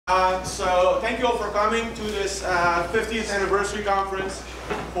So thank you all for coming to this 50th anniversary conference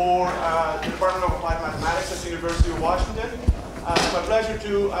for the Department of Applied Mathematics at the University of Washington. It's my pleasure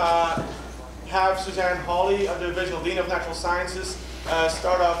to have Suzanne Hawley, the Divisional Dean of Natural Sciences,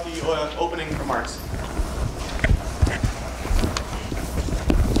 start off the opening remarks.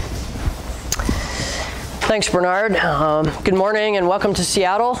 Thanks, Bernard. Good morning and welcome to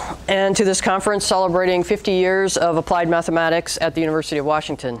Seattle and to this conference celebrating 50 years of applied mathematics at the University of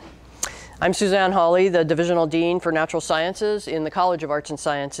Washington. I'm Suzanne Hawley, the Divisional Dean for Natural Sciences in the College of Arts and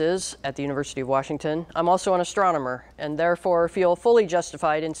Sciences at the University of Washington. I'm also an astronomer and therefore feel fully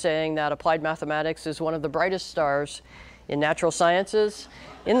justified in saying that applied mathematics is one of the brightest stars in natural sciences,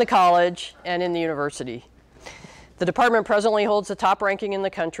 in the college, and in the university. The department presently holds the top ranking in the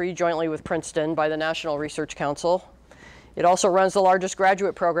country, jointly with Princeton, by the National Research Council. It also runs the largest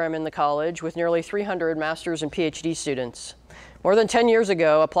graduate program in the college, with nearly 300 master's and PhD students. More than 10 years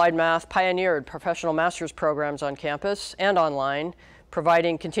ago, Applied Math pioneered professional master's programs on campus and online,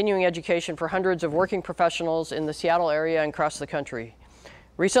 providing continuing education for hundreds of working professionals in the Seattle area and across the country.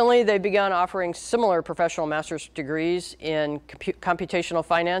 Recently, they've begun offering similar professional master's degrees in computational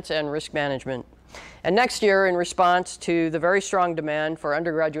finance and risk management. And next year, in response to the very strong demand for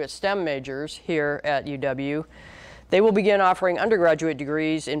undergraduate STEM majors here at UW, they will begin offering undergraduate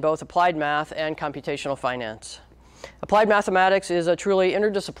degrees in both applied math and computational finance. Applied mathematics is a truly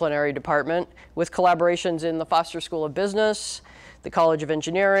interdisciplinary department with collaborations in the Foster School of Business, the College of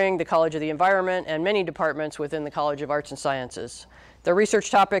Engineering, the College of the Environment, and many departments within the College of Arts and Sciences. Their research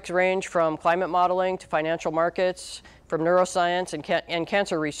topics range from climate modeling to financial markets, from neuroscience and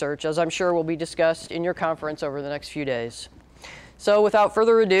cancer research, as I'm sure will be discussed in your conference over the next few days. So without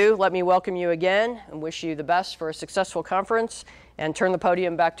further ado, let me welcome you again and wish you the best for a successful conference and turn the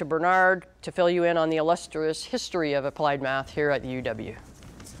podium back to Bernard to fill you in on the illustrious history of applied math here at the UW.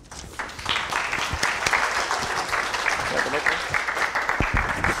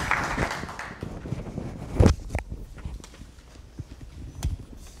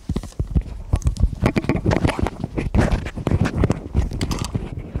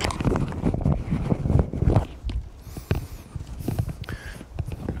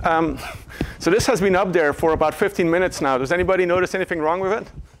 So this has been up there for about 15 minutes now. Does anybody notice anything wrong with it?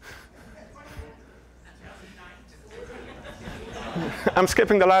 I'm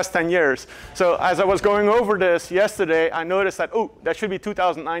skipping the last 10 years. So as I was going over this yesterday, I noticed that, oh, that should be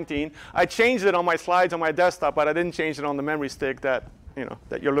 2019. I changed it on my slides on my desktop, but I didn't change it on the memory stick that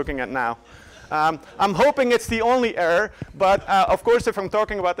you're looking at now. I'm hoping it's the only error, but of course, if I'm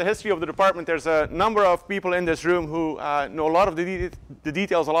talking about the history of the department, there's a number of people in this room who know a lot of the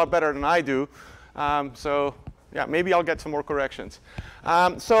details a lot better than I do. So yeah, maybe I'll get some more corrections.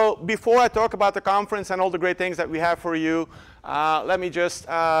 So before I talk about the conference and all the great things that we have for you, let me just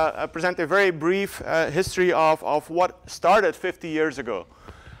present a very brief history of what started 50 years ago.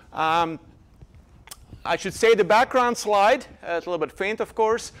 I should say the background slide, it's a little bit faint, of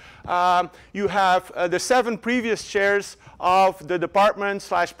course. You have the 7 previous chairs of the department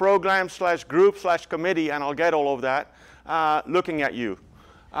 / program / group / committee, and I'll get all of that, looking at you.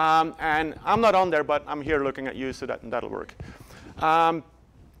 And I'm not on there, but I'm here looking at you, so that'll work.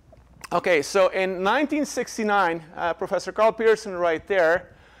 OK, so in 1969, Professor Carl Pearson right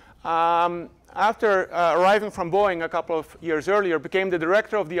there, after arriving from Boeing a couple of years earlier, became the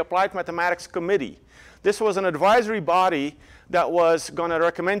director of the Applied Mathematics Committee. This was an advisory body that was going to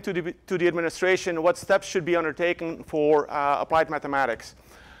recommend to the administration what steps should be undertaken for applied mathematics.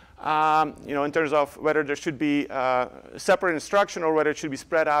 In terms of whether there should be separate instruction or whether it should be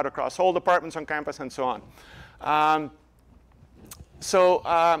spread out across all departments on campus and so on.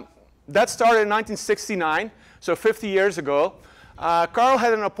 That started in 1969, so 50 years ago. Carl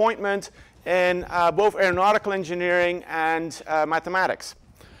had an appointment in both aeronautical engineering and mathematics.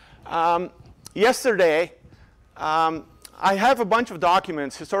 Yesterday, I have a bunch of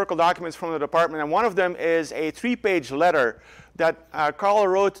documents, historical documents from the department, and one of them is a 3-page letter that Carl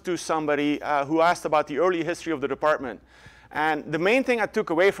wrote to somebody who asked about the early history of the department. And the main thing I took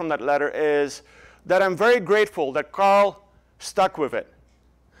away from that letter is that I'm very grateful that Carl stuck with it,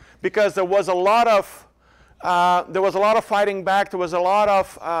 because there was a lot of fighting back. There was a lot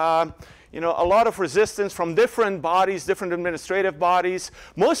of resistance from different bodies, different administrative bodies,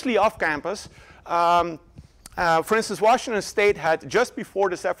 mostly off campus. For instance, Washington State had, just before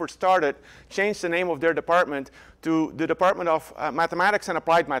this effort started, changed the name of their department to the Department of Mathematics and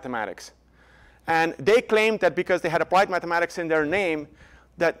Applied Mathematics. And they claimed that because they had applied mathematics in their name,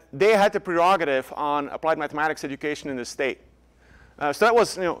 that they had the prerogative on applied mathematics education in the state. So that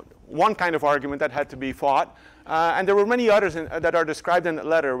was one kind of argument that had to be fought. And there were many others that are described in that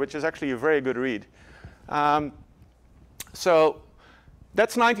letter, which is actually a very good read. So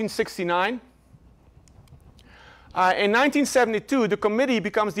that's 1969. In 1972, the committee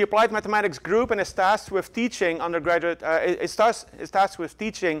becomes the Applied Mathematics Group and is tasked with teaching undergraduate, is tasked with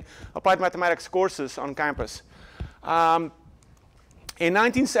teaching applied mathematics courses on campus. In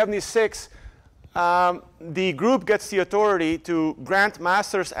 1976, the group gets the authority to grant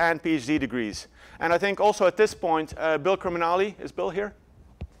master's and PhD degrees. And I think also at this point, Bill Criminali, is Bill here?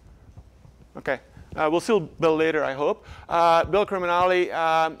 Okay. We'll see Bill later, I hope. Bill Criminali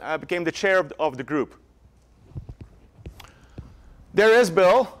became the chair of the group. There is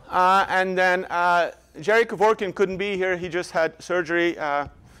Bill, and then Jerry Kevorkian couldn't be here. He just had surgery.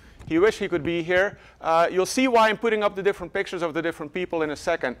 He wished he could be here. You'll see why I'm putting up the different pictures of the different people in a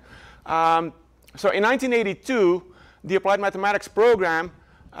second. So in 1982, the Applied Mathematics program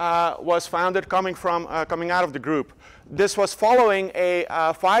was founded coming out of the group. This was following a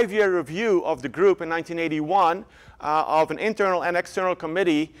 5-year review of the group in 1981 of an internal and external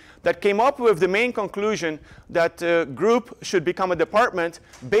committee that came up with the main conclusion that the group should become a department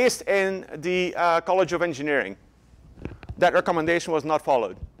based in the College of Engineering. That recommendation was not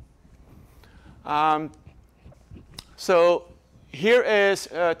followed. So here is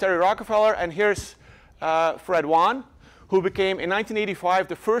Terry Rockefeller, and here's Fred Wan, who became in 1985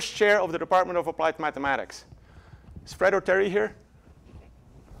 the first chair of the Department of Applied Mathematics. Is Fred or Terry here?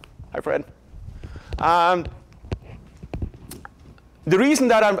 Hi, Fred. The reason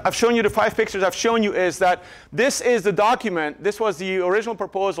that I've shown you the 5 pictures I've shown you is that this is the document, this was the original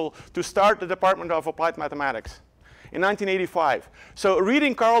proposal to start the Department of Applied Mathematics in 1985. So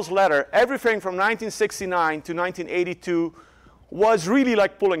reading Carl's letter, everything from 1969 to 1982 was really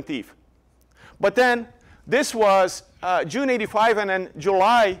like pulling teeth. But then this was June 85, and then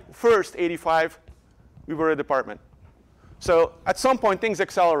July 1st, 85, we were a department. So at some point, things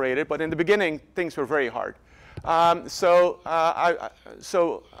accelerated, but in the beginning, things were very hard. So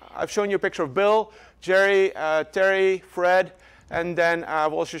I've shown you a picture of Bill, Jerry, Terry, Fred, and then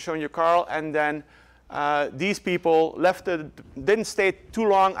I've also shown you Carl, and then these people didn't stay too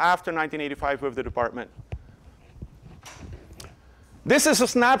long after 1985 with the department. This is a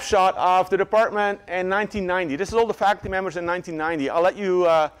snapshot of the department in 1990. This is all the faculty members in 1990. I'll let you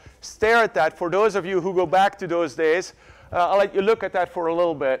stare at that. For those of you who go back to those days, I'll let you look at that for a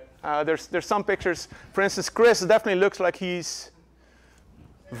little bit. There's some pictures. For instance, Chris definitely looks like he's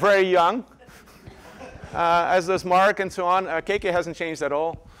very young, as does Mark and so on. KK hasn't changed at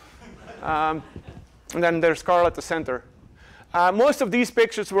all. And then there's Carl at the center. Most of these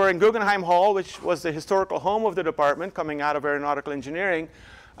pictures were in Guggenheim Hall, which was the historical home of the department coming out of aeronautical engineering,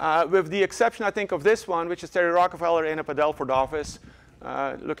 with the exception, I think, of this one, which is Terry Rockefeller in a Padelford office,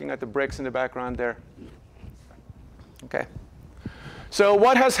 looking at the bricks in the background there. Okay. So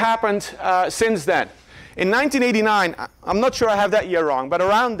what has happened since then? In 1989, I'm not sure I have that year wrong, but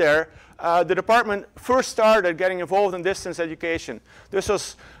around there, the department first started getting involved in distance education. This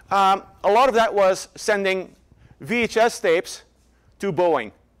was, a lot of that was sending VHS tapes to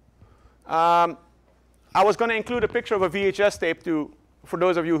Boeing. I was going to include a picture of a VHS tape for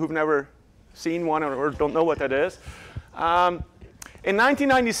those of you who've never seen one or don't know what that is. In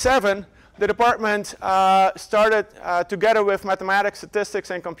 1997, the department started, together with mathematics,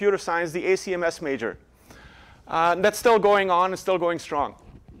 statistics, and computer science, the ACMS major. That's still going on and still going strong.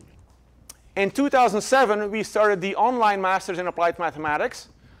 In 2007, we started the online Masters in Applied Mathematics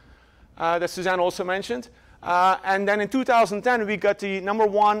that Suzanne also mentioned. And then in 2010, we got the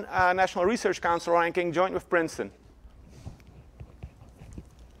 #1 National Research Council ranking joint with Princeton.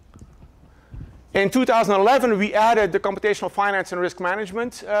 In 2011, we added the Computational Finance and Risk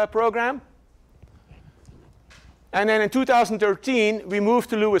Management program. And then in 2013, we moved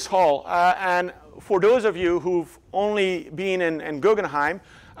to Lewis Hall. And for those of you who've only been in Guggenheim,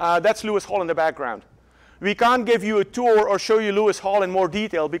 that's Lewis Hall in the background. We can't give you a tour or show you Lewis Hall in more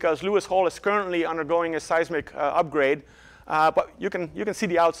detail because Lewis Hall is currently undergoing a seismic upgrade. But you can see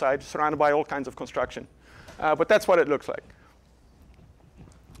the outside, surrounded by all kinds of construction. But that's what it looks like.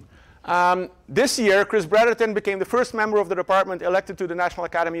 This year, Chris Bretherton became the first member of the department elected to the National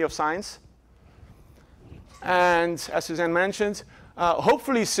Academy of Science. And as Suzanne mentioned,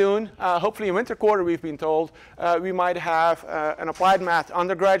 hopefully soon, hopefully in winter quarter, we've been told, we might have an applied math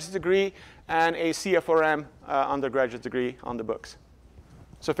undergraduate degree and a CFRM undergraduate degree on the books.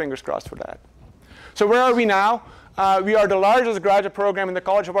 So fingers crossed for that. So where are we now? We are the largest graduate program in the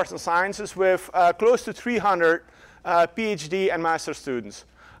College of Arts and Sciences with close to 300 PhD and master students.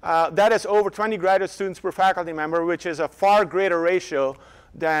 That is over 20 graduate students per faculty member, which is a far greater ratio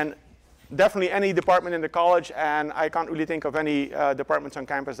than definitely any department in the college, and I can't really think of any departments on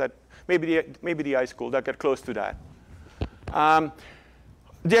campus that, maybe the high school, that get close to that.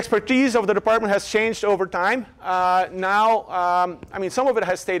 The expertise of the department has changed over time. Now, I mean, some of it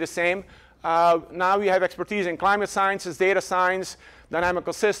has stayed the same. Now we have expertise in climate sciences, data science,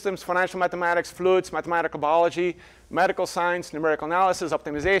 dynamical systems, financial mathematics, fluids, mathematical biology, medical science, numerical analysis,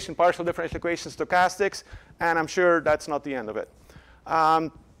 optimization, partial differential equations, stochastics, and I'm sure that's not the end of it.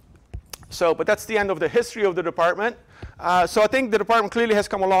 But that's the end of the history of the department. So I think the department clearly has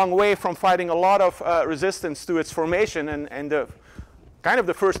come a long way from fighting a lot of resistance to its formation and the kind of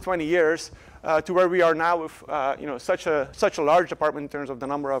the first 20 years to where we are now with such a large department in terms of the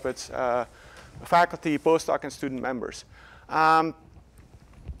number of its faculty, postdoc, and student members.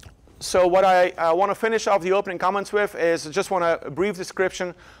 So what I want to finish off the opening comments with is just want a brief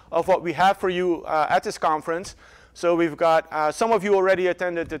description of what we have for you at this conference. So we've got, some of you already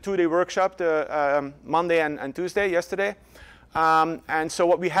attended the two-day workshop, the Monday and Tuesday, yesterday. And so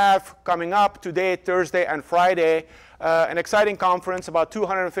what we have coming up today, Thursday, and Friday, an exciting conference, about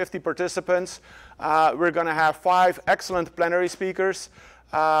 250 participants. We're going to have 5 excellent plenary speakers,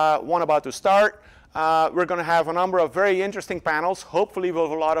 one about to start. We're going to have a number of very interesting panels, hopefully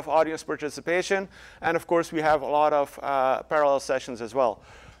with a lot of audience participation. And of course, we have a lot of parallel sessions as well.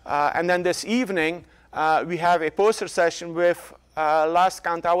 And then this evening, we have a poster session with, last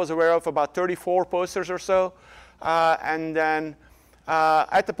count I was aware of, about 34 posters or so. And then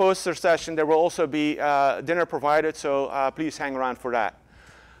at the poster session, there will also be dinner provided, so please hang around for that.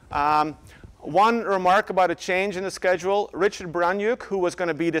 One remark about a change in the schedule. Richard Branyuk, who was going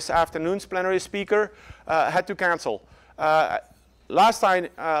to be this afternoon's plenary speaker, had to cancel. Last I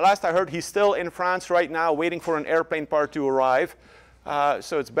heard, he's still in France right now waiting for an airplane part to arrive.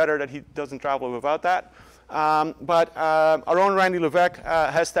 So it's better that he doesn't travel without that. But our own Randy Levesque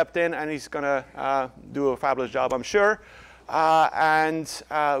has stepped in, and he's going to do a fabulous job, I'm sure. And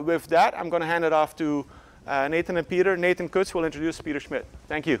with that, I'm going to hand it off to Nathan and Peter. Nathan Kutz will introduce Peter Schmid.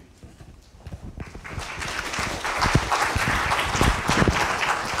 Thank you.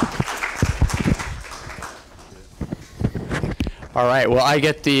 All right. Well, I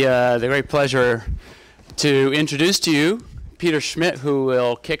get the great pleasure to introduce to you Peter Schmid, who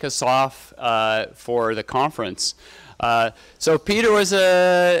will kick us off for the conference. So Peter was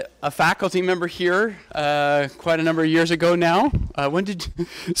a faculty member here quite a number of years ago now.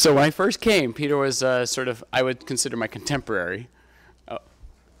 So when I first came, Peter was sort of, I would consider my contemporary. Oh,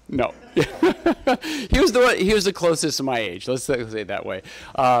 no. He was the closest to my age, let's say it that way.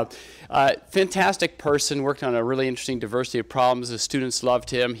 Fantastic person, worked on a really interesting diversity of problems. The students loved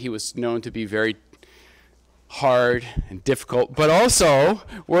him. He was known to be very hard and difficult, but also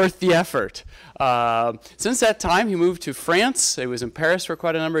worth the effort. Since that time, he moved to France. He was in Paris for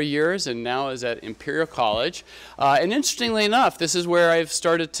quite a number of years, and now is at Imperial College. And interestingly enough, this is where I've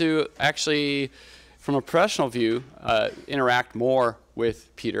started to actually, from a professional view, interact more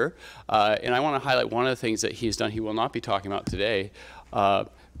with Peter. And I want to highlight one of the things that he's done. He will not be talking about today.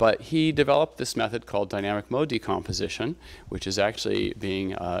 But he developed this method called dynamic mode decomposition, which is actually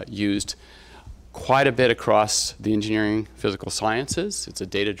being used quite a bit across the engineering physical sciences. It's a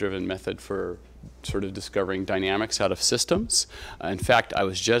data-driven method for sort of discovering dynamics out of systems. In fact, I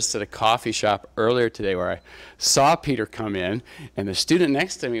was just at a coffee shop earlier today where I saw Peter come in, and the student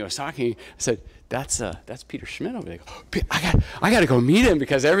next to me was talking. I said, that's Peter Schmid over there. I got to go meet him,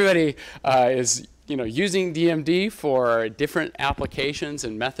 because everybody is using DMD for different applications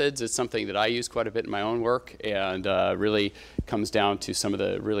and methods. It's something that I use quite a bit in my own work, and really comes down to some of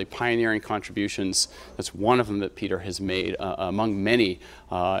the really pioneering contributions. That's one of them that Peter has made among many,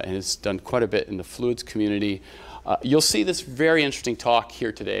 and has done quite a bit in the fluids community. You'll see this very interesting talk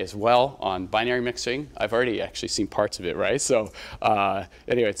here today as well on binary mixing. I've already actually seen parts of it, right? So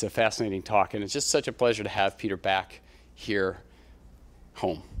anyway, it's a fascinating talk, and it's just such a pleasure to have Peter back here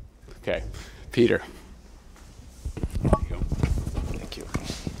home. Okay. Peter. There you go. Thank you.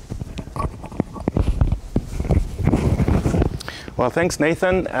 Well, thanks,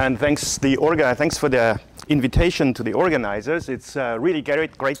 Nathan, and thanks for the invitation to the organizers. It's really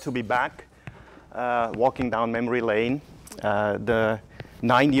great to be back, walking down memory lane. The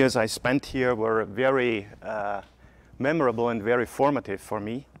 9 years I spent here were very memorable and very formative for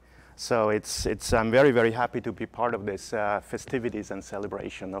me. So I'm very, very happy to be part of this festivities and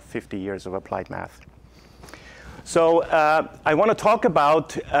celebration of 50 years of applied math. So I want to talk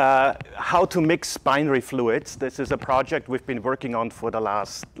about how to mix binary fluids. This is a project we've been working on for the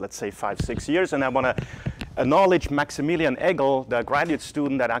last, let's say, 5-6 years. And I want to acknowledge Maximilian Egel, the graduate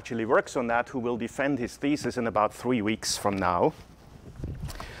student that actually works on that, who will defend his thesis in about 3 weeks from now.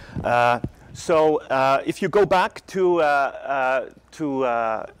 If you go back to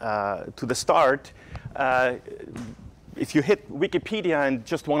the start, if you hit Wikipedia and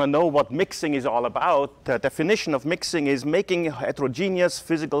just want to know what mixing is all about, the definition of mixing is making heterogeneous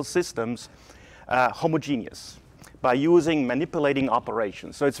physical systems homogeneous by using manipulating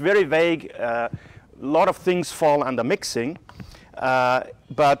operations. So it's very vague. A lot of things fall under mixing,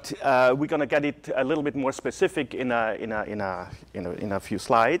 but we're going to get it a little bit more specific in a few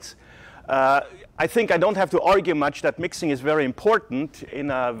slides. I think I don't have to argue much that mixing is very important in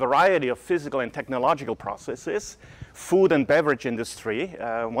a variety of physical and technological processes. Food and beverage industry,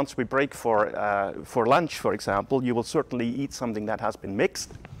 once we break for lunch, for example, you will certainly eat something that has been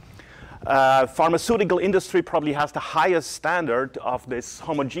mixed. Pharmaceutical industry probably has the highest standard of this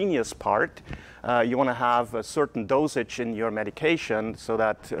homogeneous part. You want to have a certain dosage in your medication so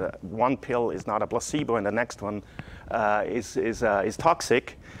that one pill is not a placebo and the next one is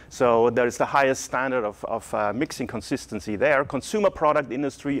toxic. So there's the highest standard of mixing consistency there. Consumer product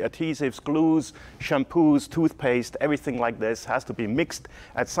industry, adhesives, glues, shampoos, toothpaste, everything like this has to be mixed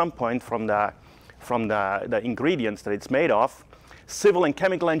at some point from the ingredients that it's made of. Civil and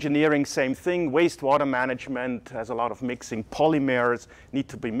chemical engineering, same thing. Wastewater management has a lot of mixing. Polymers need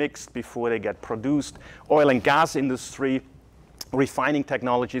to be mixed before they get produced. Oil and gas industry, refining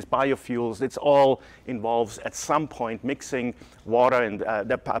technologies, biofuels, it's all involves at some point mixing. Water and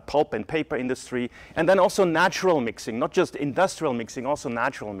the pulp and paper industry. And then also natural mixing, not just industrial mixing, also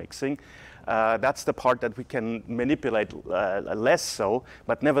natural mixing. That's the part that we can manipulate less so,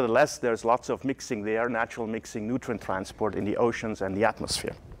 but nevertheless, there's lots of mixing there, natural mixing, nutrient transport in the oceans and the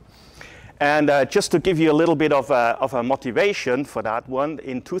atmosphere. And just to give you a little bit of a motivation for that one,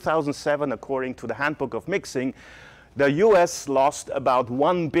 in 2007, according to the Handbook of Mixing, the US lost about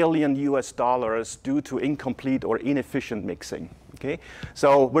 $1 billion due to incomplete or inefficient mixing. Okay?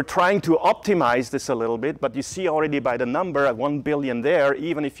 So we're trying to optimize this a little bit, but you see already by the number at 1 billion there,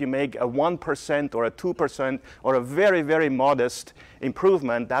 even if you make a 1% or a 2% or a very, very modest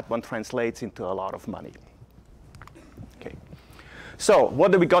improvement, that one translates into a lot of money. Okay. So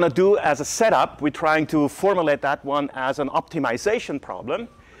what are we going to do as a setup? We're trying to formulate that one as an optimization problem.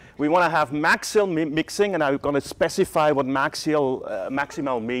 We want to have maximal mixing, and I'm going to specify what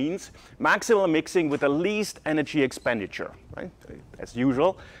maximal means. Maximal mixing with the least energy expenditure, right? As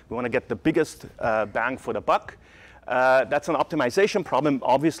usual, we want to get the biggest bang for the buck. That's an optimization problem,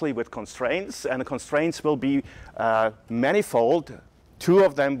 obviously, with constraints, and the constraints will be manifold. Two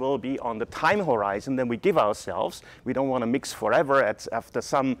of them will be on the time horizon that we give ourselves. We don't want to mix forever. After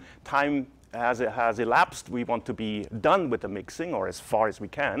some time has elapsed, we want to be done with the mixing, or as far as we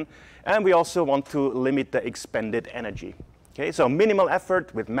can. And we also want to limit the expended energy. Okay, so minimal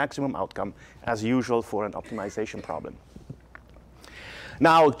effort with maximum outcome, as usual for an optimization problem.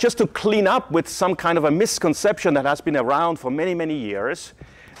 Now, just to clean up with some kind of a misconception that has been around for many, many years,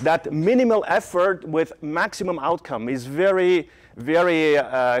 that minimal effort with maximum outcome is very, very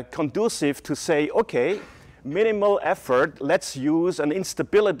conducive to say, okay, minimal effort, let's use an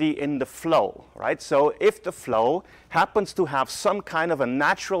instability in the flow, right? So if the flow happens to have some kind of a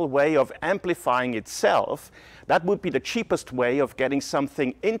natural way of amplifying itself, that would be the cheapest way of getting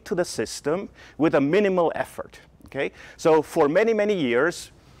something into the system with a minimal effort, okay? So for many, many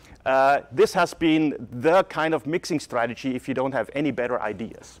years, this has been the kind of mixing strategy if you don't have any better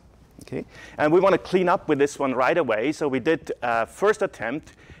ideas, okay? And we want to clean up with this one right away. So we did first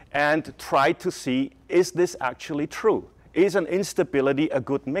attempt and try to see, is this actually true? Is an instability a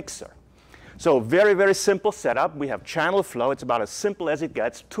good mixer? So very, very simple setup. We have channel flow. It's about as simple as it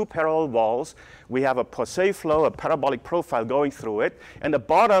gets. Two parallel walls. We have a Poiseuille flow, a parabolic profile going through it. And the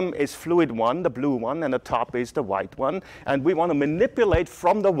bottom is fluid one, the blue one, and the top is the white one. And we want to manipulate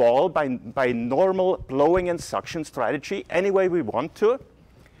from the wall by normal blowing and suction strategy any way we want to,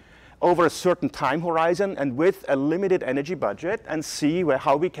 over a certain time horizon and with a limited energy budget, and see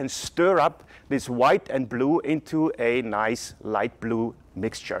how we can stir up this white and blue into a nice light blue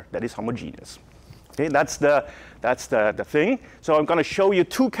mixture that is homogeneous. Okay, that's the thing. So I'm going to show you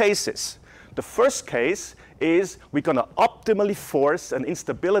two cases. The first case is we're going to optimally force an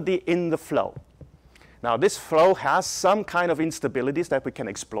instability in the flow. Now this flow has some kind of instabilities that we can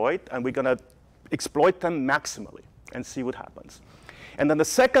exploit, and we're going to exploit them maximally and see what happens. And then the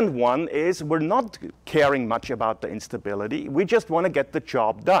second one is we're not caring much about the instability. We just want to get the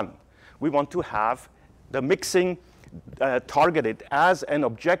job done. We want to have the mixing targeted as an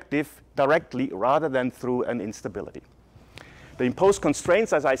objective directly rather than through an instability. The imposed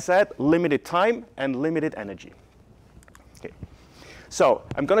constraints, as I said, limited time and limited energy. Okay. So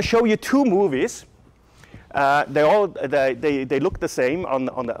I'm going to show you two movies They look the same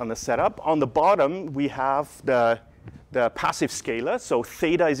on the setup. On the bottom, we have the passive scalar. So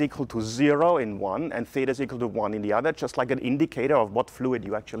theta is equal to 0 in one, and theta is equal to 1 in the other, just like an indicator of what fluid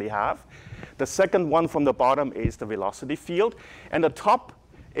you actually have. The second one from the bottom is the velocity field. And the top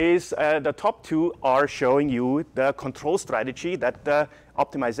two are showing you the control strategy that the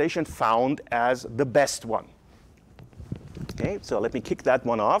optimization found as the best one. Okay, so let me kick that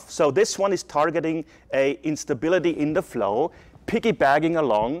one off. So this one is targeting a instability in the flow, piggybacking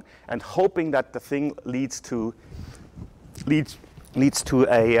along, and hoping that the thing leads to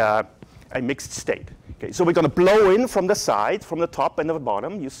a mixed state. Okay, so we're going to blow in from the side, from the top and the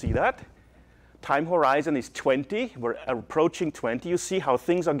bottom. You see that? Time horizon is 20. We're approaching 20. You see how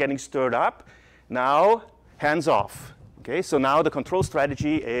things are getting stirred up. Now, hands off. Okay, so now the control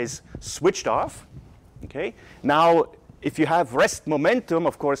strategy is switched off. Okay, now if you have rest momentum,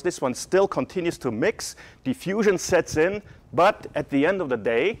 of course, this one still continues to mix. Diffusion sets in, but at the end of the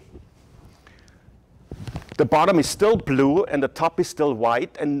day, the bottom is still blue and the top is still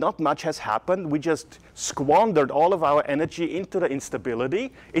white, and not much has happened. We just squandered all of our energy into the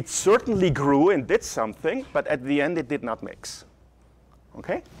instability. It certainly grew and did something, but at the end it did not mix.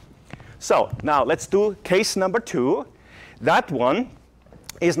 Okay? So now let's do case number 2. That one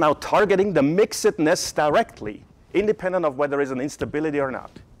is now targeting the mixedness directly, independent of whether there is an instability or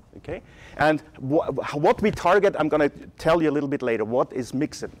not. Okay? And what we target, I'm going to tell you a little bit later. What is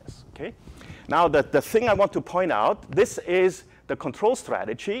mixedness? Okay? Now, the thing I want to point out, this is the control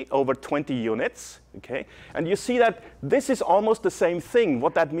strategy over 20 units. Okay? And you see that this is almost the same thing.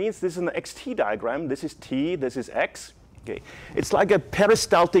 What that means, this is an xt diagram. This is t, this is x. Okay? It's like a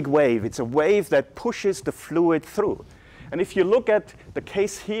peristaltic wave. It's a wave that pushes the fluid through. And if you look at the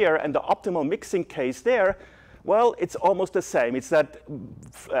case here and the optimal mixing case there, well, it's almost the same. It's that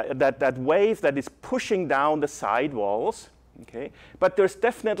wave that is pushing down the side walls. Okay? But there's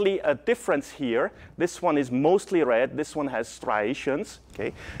definitely a difference here. This one is mostly red. This one has striations.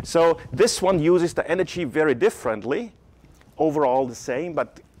 Okay? So this one uses the energy very differently. Overall the same,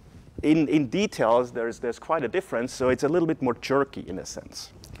 but in details there's quite a difference. So it's a little bit more jerky in a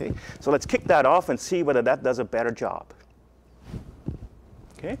sense. Okay? So let's kick that off and see whether that does a better job.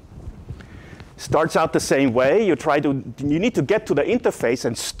 Okay? Starts out the same way. You need to get to the interface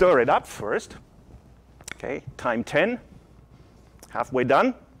and stir it up first. Okay? Time 10. Halfway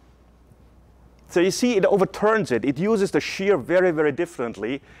done. So you see it overturns it. It uses the shear very, very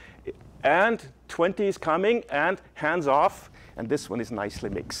differently. And 20 is coming, and hands off, and this one is nicely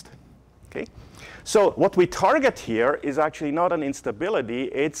mixed. Okay? So what we target here is actually not an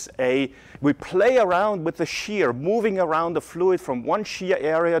instability. We play around with the shear, moving around the fluid from one shear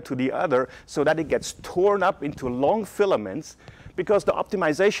area to the other so that it gets torn up into long filaments, because the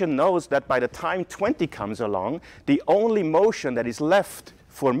optimization knows that by the time 20 comes along, the only motion that is left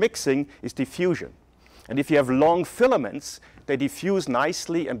for mixing is diffusion. And if you have long filaments, they diffuse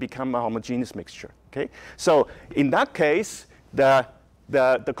nicely and become a homogeneous mixture. Okay? So in that case, the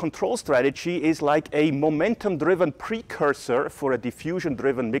control strategy is like a momentum-driven precursor for a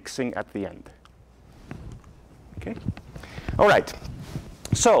diffusion-driven mixing at the end. Okay? All right.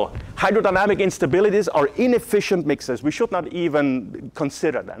 So hydrodynamic instabilities are inefficient mixers. We should not even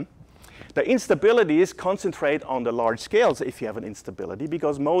consider them. The instabilities concentrate on the large scales if you have an instability,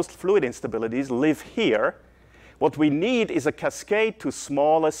 because most fluid instabilities live here. What we need is a cascade to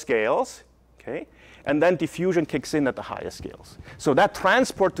smaller scales, okay? And then diffusion kicks in at the higher scales. So that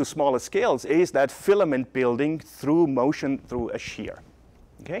transport to smaller scales is that filament building through motion through a shear.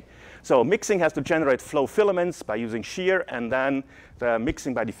 Okay? So mixing has to generate flow filaments by using shear, and then the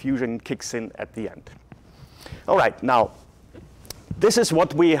mixing by diffusion kicks in at the end. All right, now, this is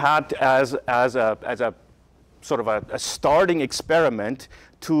what we had as a sort of a starting experiment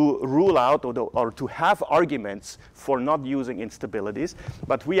to rule out or to have arguments for not using instabilities.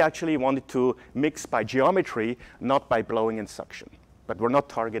 But we actually wanted to mix by geometry, not by blowing and suction. But we're not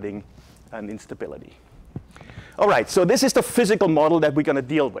targeting an instability. All right, so this is the physical model that we're going to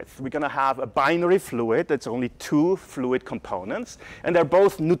deal with. We're going to have a binary fluid that's only 2 fluid components, and they're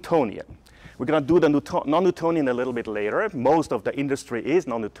both Newtonian. We're going to do the non-Newtonian a little bit later. Most of the industry is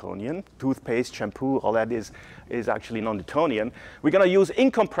non-Newtonian. Toothpaste, shampoo, all that is actually non-Newtonian. We're going to use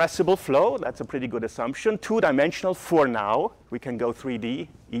incompressible flow. That's a pretty good assumption. 2-dimensional for now. We can go 3D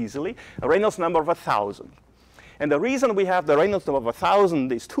easily. A Reynolds number of 1,000. And the reason we have the Reynolds number of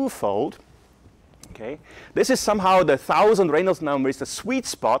 1,000 is twofold. Okay? This is somehow the 1,000 Reynolds number is the sweet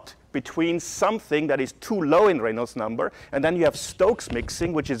spot between something that is too low in Reynolds number, and then you have Stokes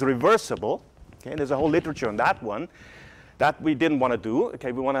mixing, which is reversible. Okay? There's a whole literature on that one that we didn't want to do.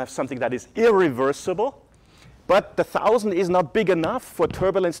 Okay? We want to have something that is irreversible. But the 1,000 is not big enough for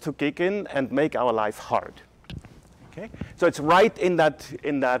turbulence to kick in and make our life hard. Okay? So it's right in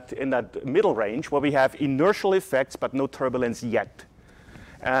that middle range where we have inertial effects but no turbulence yet.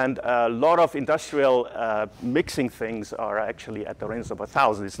 And a lot of industrial mixing things are actually at the range of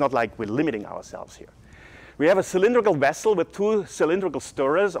 1,000. It's not like we're limiting ourselves here. We have a cylindrical vessel with 2 cylindrical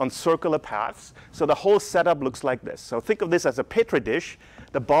stirrers on circular paths. So the whole setup looks like this. So think of this as a Petri dish.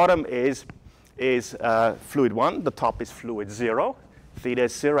 The bottom is fluid 1. The top is fluid 0. Theta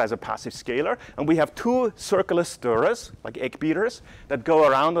is 0 as a passive scalar. And we have 2 circular stirrers, like egg beaters, that go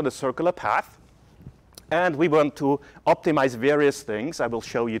around on the circular path. And we want to optimize various things. I will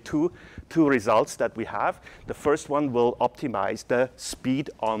show you two results that we have. The first one will optimize the speed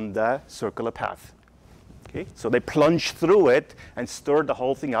on the circular path. Okay? So they plunge through it and stir the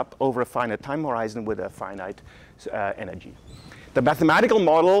whole thing up over a finite time horizon with a finite energy. The mathematical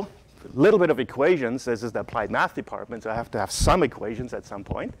model, a little bit of equations. This is the applied math department, so I have to have some equations at some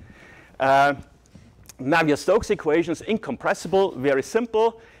point. Navier-Stokes equations, incompressible, very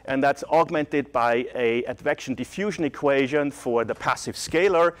simple, and that's augmented by a advection diffusion equation for the passive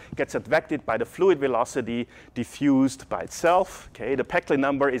scalar, gets advected by the fluid velocity diffused by itself. Okay, the Peckley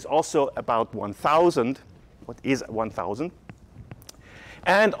number is also about 1,000. What is 1,000?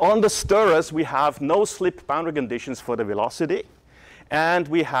 And on the stirrers, we have no slip boundary conditions for the velocity, and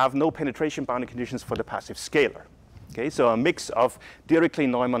we have no penetration boundary conditions for the passive scalar. Okay, so a mix of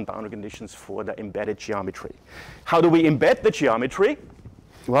Dirichlet-Neumann boundary conditions for the embedded geometry. How do we embed the geometry?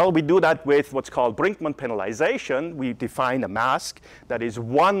 Well, we do that with what's called Brinkmann penalization. We define a mask that is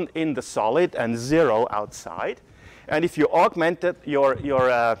 1 in the solid and 0 outside. And if you augment it, your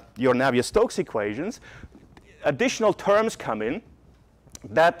Navier-Stokes equations, additional terms come in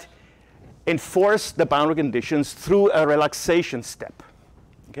that enforce the boundary conditions through a relaxation step.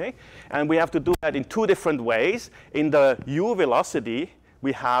 Okay? And we have to do that in 2 different ways. In the u velocity,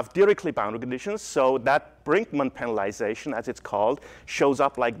 we have Dirichlet boundary conditions. So that Brinkmann penalization, as it's called, shows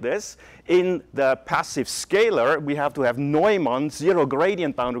up like this. In the passive scalar, we have to have Neumann 0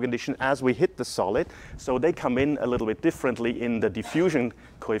 gradient boundary condition as we hit the solid. So they come in a little bit differently in the diffusion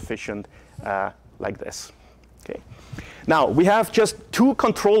coefficient like this. Okay. Now, we have just 2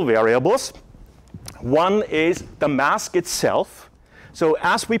 control variables. One is the mask itself. So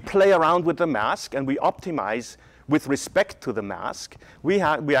as we play around with the mask and we optimize with respect to the mask, we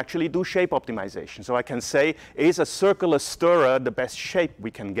actually do shape optimization. So I can say, is a circular stirrer the best shape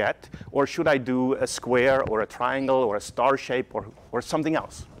we can get? Or should I do a square or a triangle or a star shape or something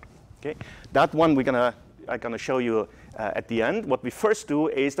else? Okay? That one I'm going to show you at the end. What we first do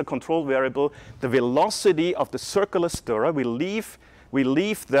is the control variable, the velocity of the circular stirrer. We leave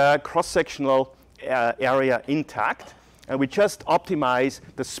the cross-sectional area intact. And we just optimize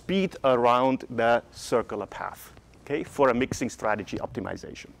the speed around the circular path, okay, for a mixing strategy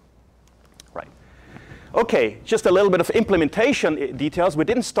optimization. Right. Okay, just a little bit of implementation details. We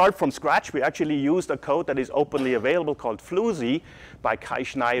didn't start from scratch. We actually used a code that is openly available called FLUSY by Kai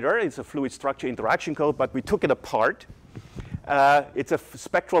Schneider. It's a fluid structure interaction code, but we took it apart. It's a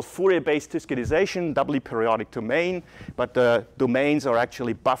spectral Fourier-based discretization, doubly periodic domain, but the domains are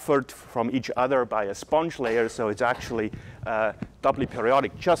actually buffered from each other by a sponge layer, so it's actually doubly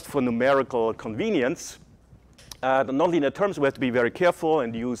periodic just for numerical convenience. The nonlinear terms, we have to be very careful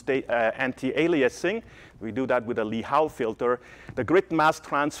and use anti-aliasing. We do that with a Lee Howe filter. The grid mass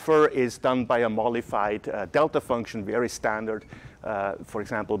transfer is done by a modified delta function, very standard, for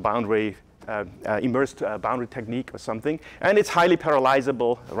example, immersed boundary technique or something. And it's highly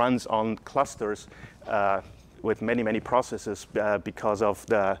parallelizable, runs on clusters with many, many processes because of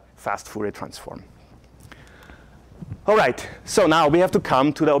the fast Fourier transform. All right, so now we have to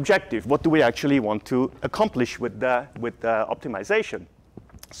come to the objective. What do we actually want to accomplish with the optimization?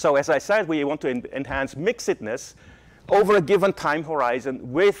 So as I said, we want to enhance mixedness over a given time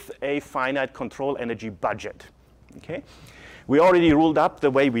horizon with a finite control energy budget. Okay? We already ruled up the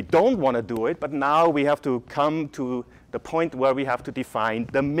way we don't want to do it, but now we have to come to the point where we have to define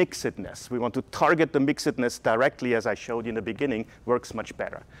the mixedness. We want to target the mixedness directly, as I showed you in the beginning, works much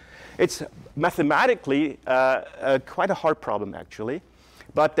better. It's mathematically quite a hard problem, actually,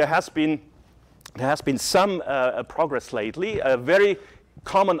 but there has been some progress lately. A very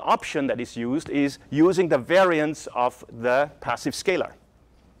common option that is used is using the variance of the passive scalar.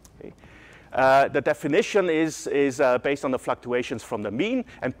 Okay. The definition is based on the fluctuations from the mean,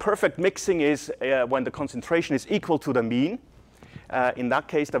 and perfect mixing is when the concentration is equal to the mean. In that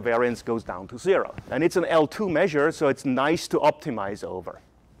case, the variance goes down to 0. And it's an L2 measure, so it's nice to optimize over.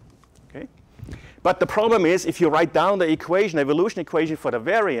 Okay? But the problem is, if you write down the equation, evolution equation for the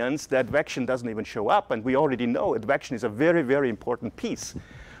variance, the advection doesn't even show up. And we already know advection is a very, very important piece.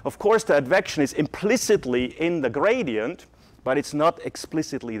 Of course, the advection is implicitly in the gradient, but it's not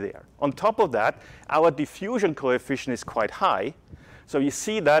explicitly there. On top of that, our diffusion coefficient is quite high. So you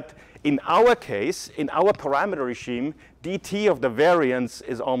see that in our case, in our parameter regime, dt of the variance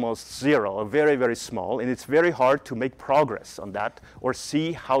is almost 0, or very, very small. And it's very hard to make progress on that or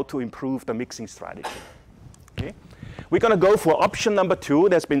see how to improve the mixing strategy. Okay? We're going to go for option number 2.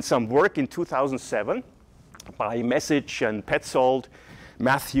 There's been some work in 2007 by Message and Petzold,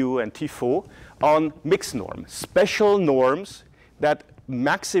 Matthew and Tifo on mix norms, special norms that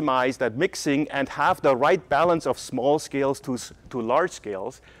maximize that mixing and have the right balance of small scales to large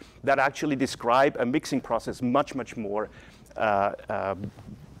scales that actually describe a mixing process much, much more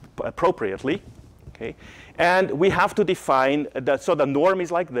appropriately. Okay? And we have to define that. So the norm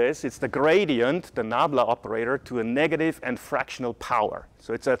is like this. It's the gradient, the Nabla operator, to a negative and fractional power.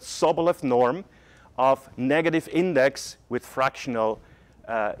 So it's a Sobolev norm of negative index with fractional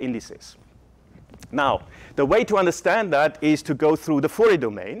indices. Now, the way to understand that is to go through the Fourier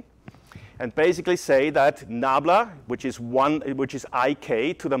domain and basically say that Nabla, which is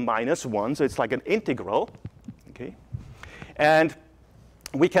ik to the -1, so it's like an integral, okay? And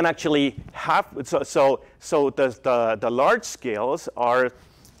we can actually have, so the large scales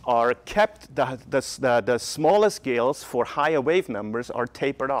are kept, the smaller scales for higher wave numbers are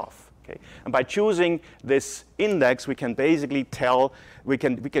tapered off. Okay? And by choosing this index, we can basically tell, we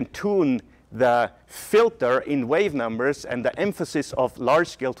can tune the filter in wave numbers and the emphasis of large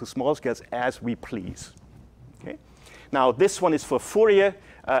scale to small scales as we please. Okay? Now, this one is for Fourier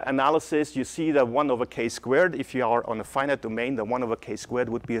analysis. You see the 1 over k squared. If you are on a finite domain, the 1 over k squared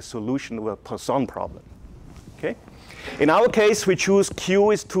would be a solution to a Poisson problem. Okay? In our case, we choose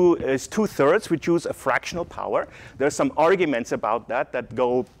Q is 2/3. We choose a fractional power. There's some arguments about that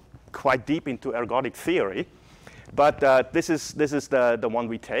go quite deep into ergodic theory. But this is the one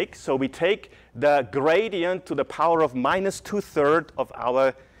we take. So we take the gradient to the power of -2/3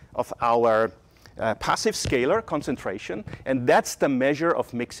 of our passive scalar concentration. And that's the measure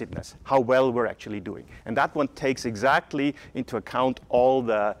of mixedness, how well we're actually doing. And that one takes exactly into account all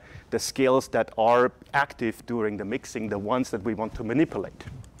the scales that are active during the mixing, the ones that we want to manipulate.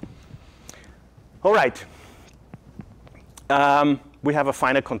 All right. We have a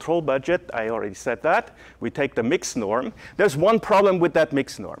finite control budget. I already said that. We take the mix norm. There's one problem with that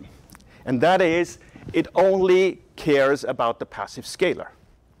mix norm, and that is it only cares about the passive scalar.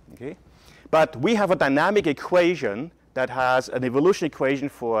 Okay? But we have a dynamic equation that has an evolution equation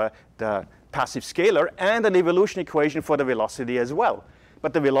for the passive scalar and an evolution equation for the velocity as well.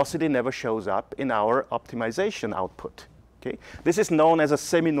 But the velocity never shows up in our optimization output. Okay? This is known as a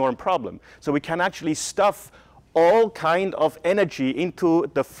semi-norm problem. So we can actually stuff all kind of energy into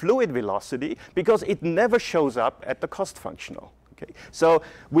the fluid velocity because it never shows up at the cost functional. Okay? So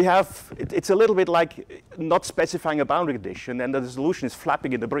we have, it's a little bit like not specifying a boundary condition and the solution is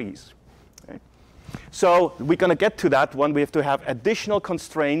flapping in the breeze. Okay? So we're going to get to that one. We have to have additional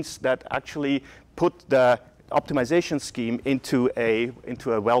constraints that actually put the optimization scheme into a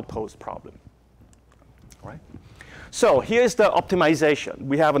well-posed problem. All right? So here's the optimization.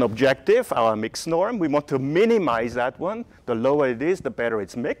 We have an objective, our mix norm. We want to minimize that one. The lower it is, the better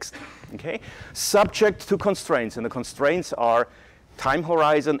it's mixed. Okay? Subject to constraints. And the constraints are time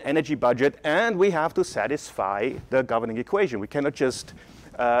horizon, energy budget, and we have to satisfy the governing equation. We cannot just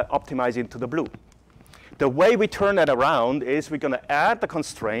optimize into the blue. The way we turn that around is we're going to add the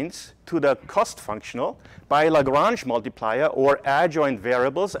constraints to the cost functional by Lagrange multiplier or adjoint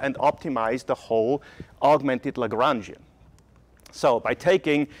variables and optimize the whole augmented Lagrangian. So by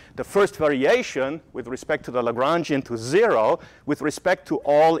taking the first variation with respect to the Lagrangian to 0, with respect to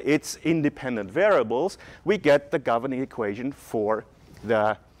all its independent variables, we get the governing equation for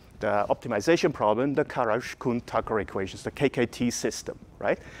the optimization problem, the Karash-Kuhn-Tucker equations, the KKT system,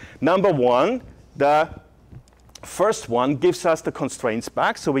 right? Number one, the first one gives us the constraints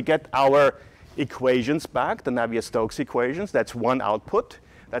back, so we get our equations back, the Navier-Stokes equations. That's one output.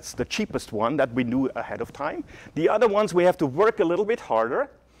 That's the cheapest one that we knew ahead of time. The other ones, we have to work a little bit harder.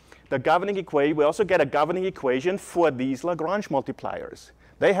 The governing equation, we also get a governing equation for these Lagrange multipliers.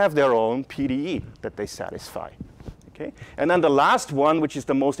 They have their own PDE that they satisfy. Okay? And then the last one, which is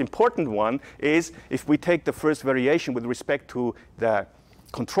the most important one, is if we take the first variation with respect to the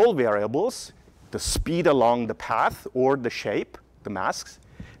control variables, the speed along the path or the shape, the masks,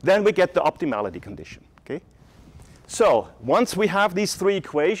 then we get the optimality condition. Okay? So once we have these three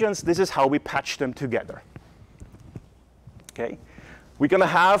equations, this is how we patch them together. Okay? We're going to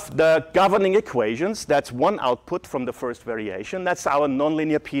have the governing equations. That's one output from the first variation. That's our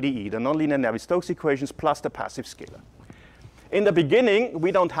nonlinear PDE, the nonlinear Navier-Stokes equations plus the passive scalar. In the beginning,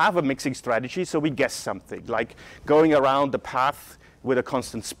 we don't have a mixing strategy, so we guess something, like going around the path with a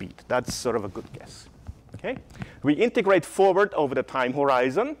constant speed. That's sort of a good guess. Okay? We integrate forward over the time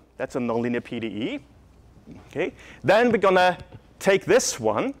horizon. That's a nonlinear PDE. Okay? Then we're going to take this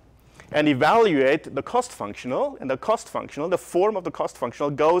one and evaluate the cost functional. And the cost functional, the form of the cost functional,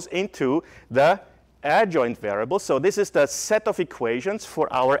 goes into the adjoint variables. So this is the set of equations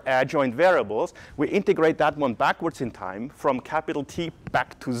for our adjoint variables. We integrate that one backwards in time from capital T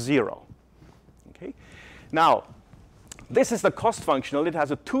back to 0. Okay? Now, this is the cost functional. It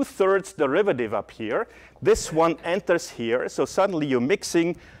has a 2/3 derivative up here. This one enters here. So suddenly you're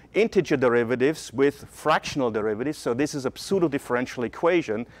mixing integer derivatives with fractional derivatives. So this is a pseudo-differential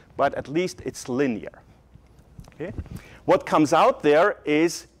equation, but at least it's linear. Okay? What comes out there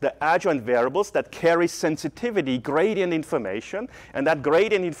is the adjoint variables that carry sensitivity gradient information, and that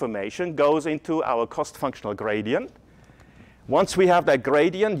gradient information goes into our cost functional gradient. Once we have that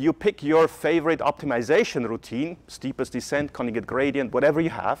gradient, you pick your favorite optimization routine, steepest descent, conjugate gradient, whatever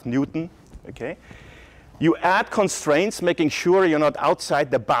you have, Newton. Okay? You add constraints, making sure you're not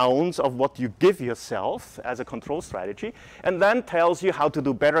outside the bounds of what you give yourself as a control strategy, and then tells you how to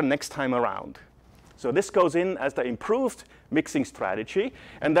do better next time around. So this goes in as the improved mixing strategy,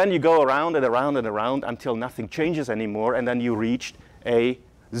 and then you go around and around and around until nothing changes anymore, and then you reach a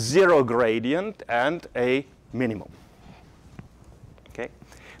 0 gradient and a minimum. Okay?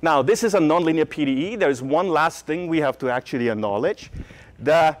 Now, this is a nonlinear PDE. There's one last thing we have to actually acknowledge.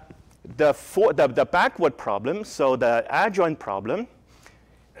 The backward problem, so the adjoint problem,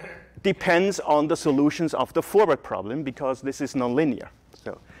 depends on the solutions of the forward problem because this is nonlinear.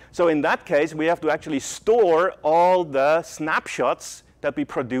 So in that case, we have to actually store all the snapshots that we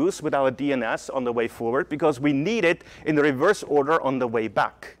produce with our DNS on the way forward because we need it in the reverse order on the way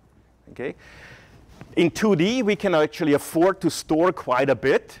back. Okay? In 2D, we can actually afford to store quite a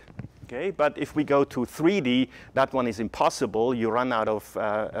bit. Okay? But if we go to 3D, that one is impossible. You run out of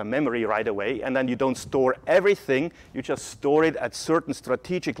memory right away, and then you don't store everything. You just store it at certain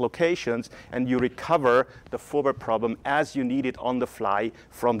strategic locations, and you recover the forward problem as you need it on the fly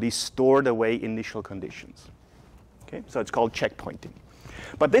from these stored away initial conditions. Okay? So it's called checkpointing.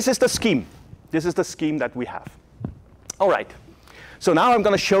 But this is the scheme. This is the scheme that we have. All right. So now I'm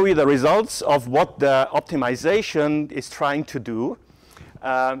going to show you the results of what the optimization is trying to do.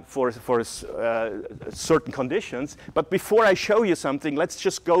 For certain conditions. But before I show you something, let's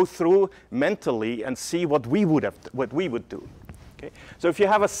just go through mentally and see what we would do. Okay? So if you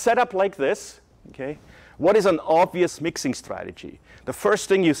have a setup like this, okay, what is an obvious mixing strategy? The first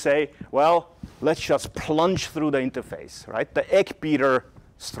thing you say, well, let's just plunge through the interface, right? The egg beater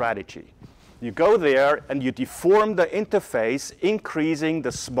strategy. You go there and you deform the interface, increasing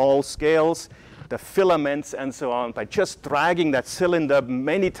the small scales, the filaments, and so on, by just dragging that cylinder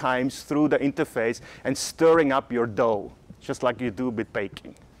many times through the interface and stirring up your dough, just like you do with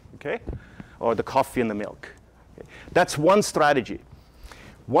baking, okay? Or the coffee and the milk. Okay? That's one strategy.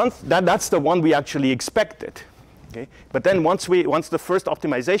 That's the one we actually expected. Okay? But then once the first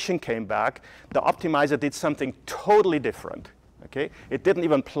optimization came back, the optimizer did something totally different. Okay? It didn't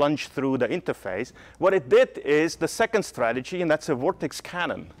even plunge through the interface. What it did is the second strategy, and that's a vortex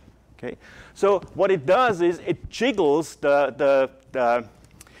cannon. Okay? So what it does is it jiggles the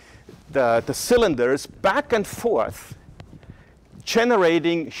cylinders back and forth,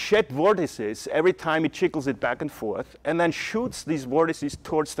 generating shed vortices every time it jiggles it back and forth, and then shoots these vortices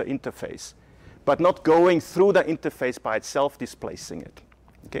towards the interface, but not going through the interface by itself, displacing it.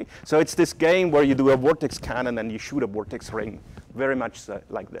 Okay? So it's this game where you do a vortex cannon and you shoot a vortex ring, very much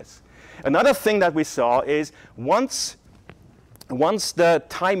like this. Another thing that we saw is once the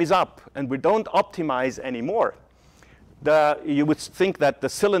time is up and we don't optimize anymore, you would think that the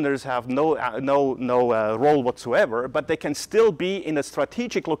cylinders have no role whatsoever, but they can still be in a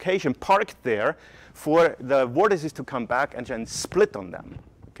strategic location parked there for the vortices to come back and then split on them.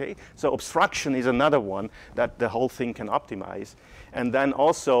 Okay? So obstruction is another one that the whole thing can optimize. And then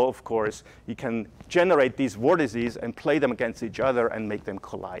also, of course, you can generate these vortices and play them against each other and make them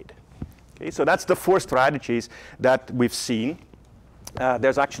collide. Okay? So that's the 4 strategies that we've seen.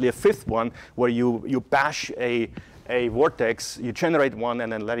 There's actually a 5th one where you bash a vortex, you generate one,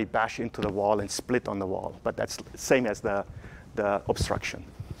 and then let it bash into the wall and split on the wall. But that's the same as the obstruction.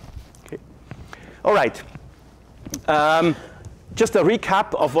 Okay. All right. Just a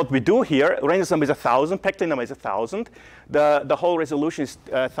recap of what we do here. Range number is 1,000. Pectin number is 1,000. The whole resolution is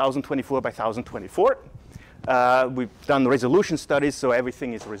 1,024 by 1,024. We've done resolution studies, so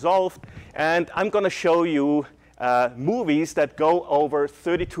everything is resolved. And I'm going to show you movies that go over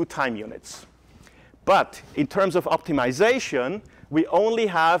 32 time units. But in terms of optimization, we only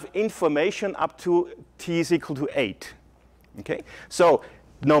have information up to t is equal to 8. Okay? So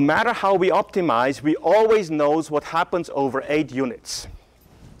no matter how we optimize, we always know what happens over 8 units.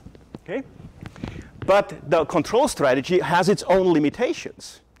 Okay? But the control strategy has its own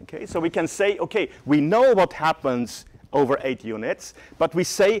limitations. Okay? So we can say, okay, we know what happens over 8 units, but we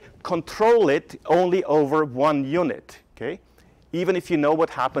say control it only over 1 unit. Okay? Even if you know what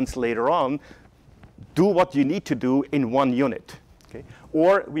happens later on, do what you need to do in 1 unit. Okay?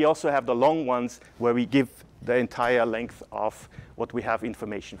 Or we also have the long ones where we give the entire length of what we have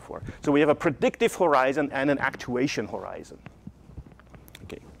information for. So we have a predictive horizon and an actuation horizon.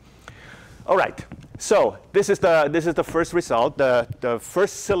 Okay. All right. So this is the first result, the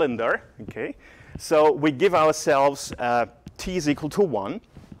first cylinder. Okay. So we give ourselves t is equal to 1.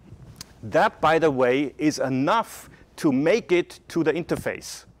 That, by the way, is enough to make it to the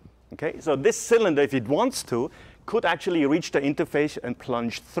interface. Okay. So this cylinder, if it wants to, could actually reach the interface and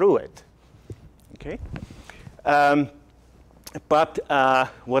plunge through it. Okay. But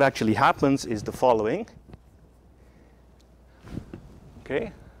what actually happens is the following.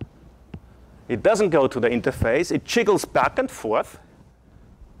 Okay. It doesn't go to the interface. It jiggles back and forth.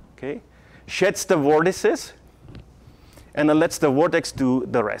 Okay. Sheds the vortices, and then lets the vortex do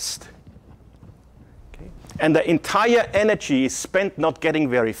the rest. Okay. And the entire energy is spent not getting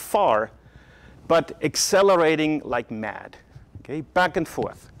very far, but accelerating like mad. Okay. Back and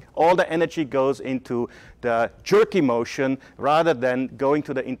forth. All the energy goes into the jerky motion rather than going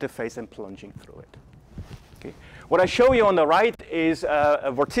to the interface and plunging through it. Okay. What I show you on the right is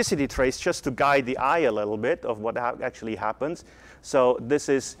a vorticity trace just to guide the eye a little bit of what actually happens. So this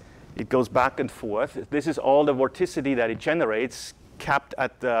is, it goes back and forth. This is all the vorticity that it generates, capped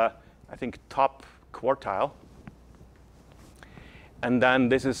at the, I think, top quartile. And then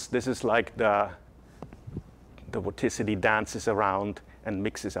this is like the vorticity dances around and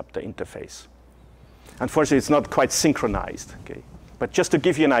mixes up the interface. Unfortunately, it's not quite synchronized. Okay? But just to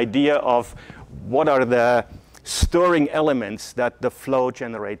give you an idea of what are the stirring elements that the flow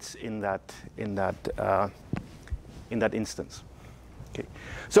generates in that instance. Okay.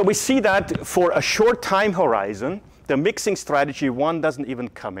 So we see that for a short time horizon, the mixing strategy 1 doesn't even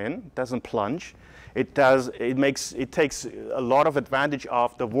come in, doesn't plunge. It takes a lot of advantage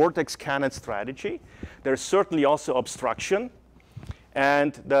of the vortex cannon strategy. There's certainly also obstruction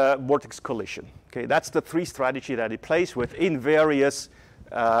and the vortex collision. Okay, that's the 3 strategy that it plays with in various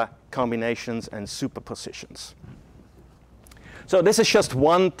combinations and superpositions. So this is just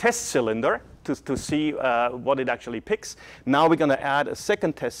one test cylinder to see what it actually picks. Now we're going to add a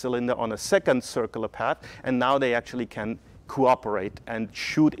second test cylinder on a second circular path, and now they actually can cooperate and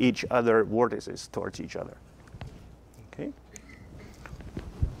shoot each other vortices towards each other. Okay.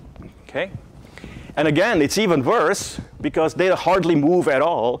 Okay. And again, it's even worse because they hardly move at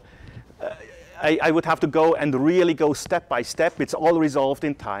all. I would have to go and really go step by step. It's all resolved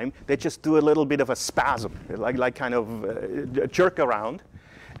in time. They just do a little bit of a spasm, like kind of jerk around,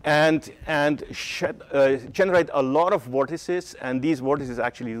 and generate a lot of vortices. And these vortices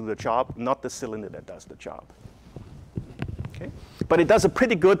actually do the job, not the cylinder that does the job. Okay, but it does a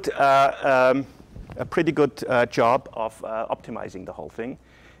pretty good job of optimizing the whole thing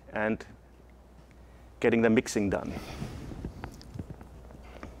and getting the mixing done.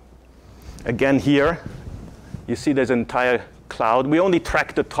 Again here, you see there's an entire cloud. We only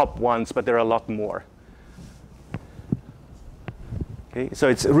track the top ones, but there are a lot more. Okay, so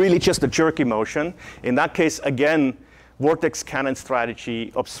it's really just a jerky motion. In that case, again, vortex cannon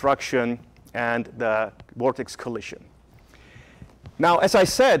strategy, obstruction, and the vortex collision. Now, as I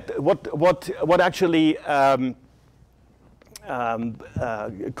said, what actually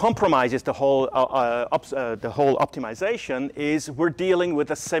compromises the whole optimization is we're dealing with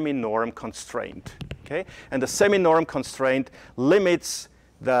a semi-norm constraint. Okay? And the semi-norm constraint limits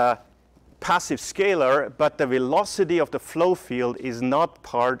the passive scalar, but the velocity of the flow field is not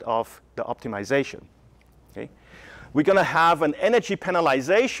part of the optimization. Okay? We're going to have an energy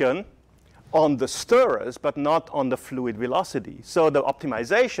penalization on the stirrers, but not on the fluid velocity. So the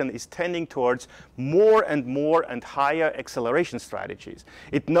optimization is tending towards more and higher acceleration strategies.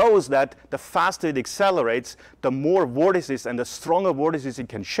 It knows that the faster it accelerates, the more vortices and the stronger vortices it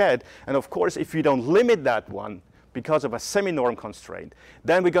can shed. And of course, if you don't limit that one because of a semi-norm constraint,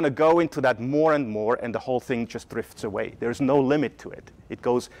 then we're going to go into that more and the whole thing just drifts away. There's no limit to it. It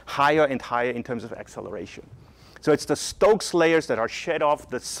goes higher and higher in terms of acceleration. So it's the Stokes layers that are shed off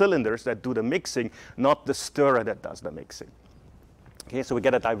the cylinders that do the mixing, not the stirrer that does the mixing. Okay, so we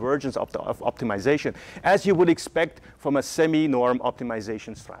get a divergence of optimization, as you would expect from a semi-norm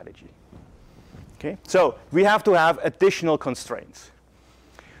optimization strategy. Okay, so we have to have additional constraints.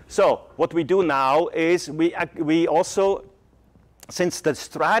 So what we do now is we also, since the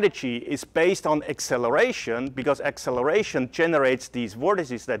strategy is based on acceleration, because acceleration generates these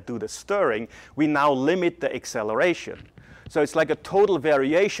vortices that do the stirring, we now limit the acceleration. So it's like a total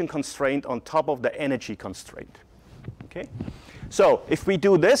variation constraint on top of the energy constraint. Okay? So if we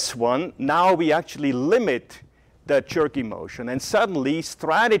do this one, now we actually limit the jerky motion. And suddenly,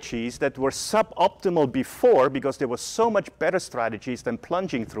 strategies that were suboptimal before, because there were so much better strategies than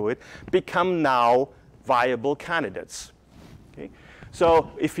plunging through it, become now viable candidates. Okay?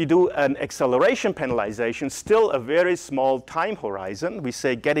 So if you do an acceleration penalization, still a very small time horizon, we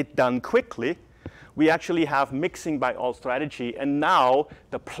say get it done quickly, we actually have mixing by all strategy, and now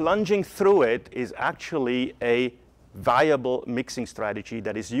the plunging through it is actually a viable mixing strategy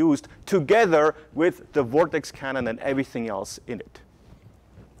that is used together with the vortex cannon and everything else in it.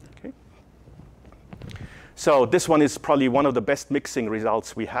 Okay. So this one is probably one of the best mixing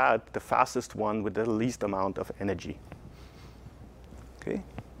results we had, the fastest one with the least amount of energy. Okay.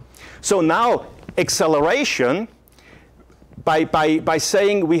 So now acceleration, by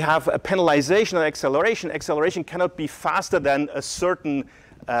saying we have a penalization of acceleration cannot be faster than a certain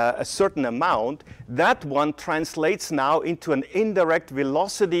amount. That one translates now into an indirect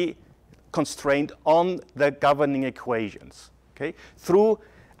velocity constraint on the governing equations, okay, through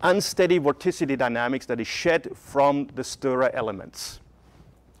unsteady vorticity dynamics that is shed from the stirrer elements.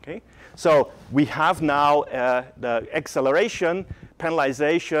 Okay? So we have now the acceleration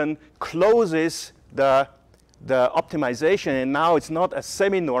penalization closes the optimization, and now it's not a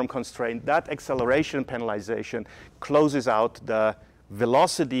semi-norm constraint. That acceleration penalization closes out the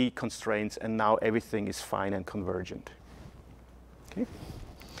velocity constraints, and now everything is fine and convergent. Okay.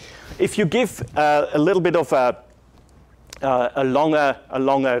 If you give a little bit of a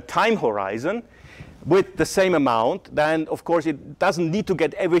longer time horizon with the same amount, then of course it doesn't need to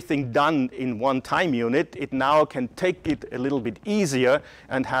get everything done in one time unit. It now can take it a little bit easier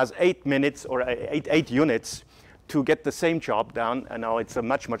and has 8 minutes or 8 units to get the same job done, and now it's a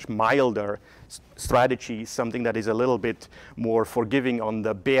much milder strategy, something that is a little bit more forgiving on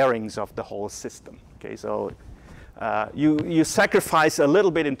the bearings of the whole system. Okay, so you sacrifice a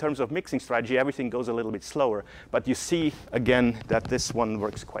little bit in terms of mixing strategy, everything goes a little bit slower, but you see again that this one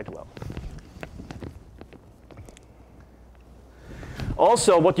works quite well.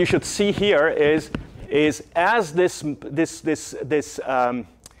 Also, what you should see here is as this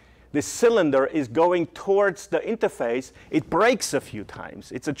cylinder is going towards the interface, it breaks a few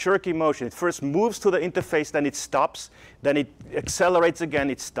times. It's a jerky motion. It first moves to the interface, then it stops, then it accelerates again,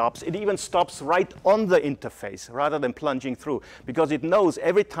 it stops. It even stops right on the interface rather than plunging through, because it knows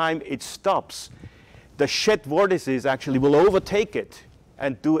every time it stops, the shed vortices actually will overtake it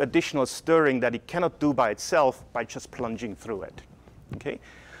and do additional stirring that it cannot do by itself by just plunging through it. Okay?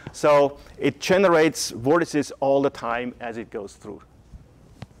 So it generates vortices all the time as it goes through.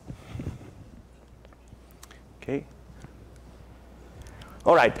 Okay.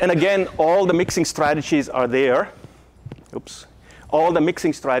 All right, and again, all the mixing strategies are there. Oops. All the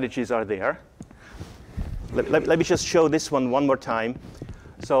mixing strategies are there. Let me just show this one more time.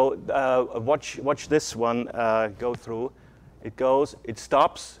 So watch this one go through. It goes, it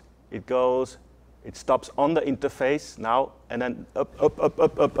stops, it goes, it stops on the interface now, and then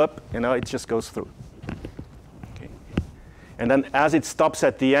up, you know, it just goes through. Okay. And then as it stops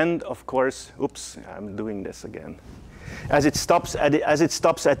at the end, of course, oops, I'm doing this again. As it stops at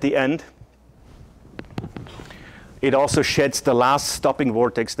the end, it also sheds the last stopping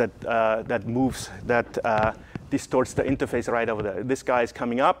vortex that distorts the interface right over there. This guy is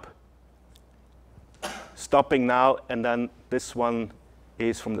coming up, stopping now, and then this one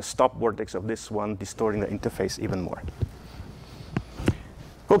is from the stop vortex of this one, distorting the interface even more.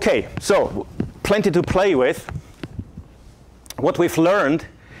 Okay, so plenty to play with. What we've learned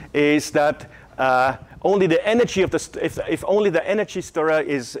is that only the energy of the if only the energy stirrer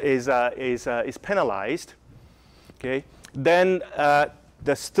is penalized, okay, then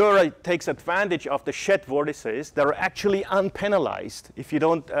the stirrer takes advantage of the shed vortices that are actually unpenalized. If you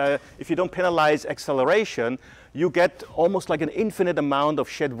don't penalize acceleration, you get almost like an infinite amount of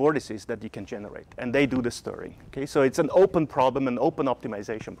shed vortices that you can generate, and they do the stirring. Okay, so it's an open problem, an open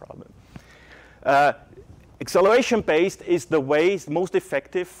optimization problem. Acceleration-based is the way most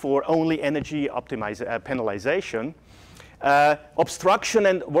effective for only energy penalization, Obstruction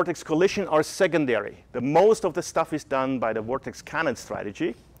and vortex collision are secondary. The most of the stuff is done by the vortex cannon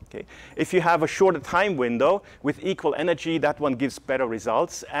strategy. Okay. If you have a shorter time window with equal energy, that one gives better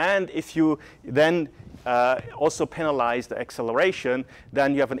results. And if you then also penalize the acceleration,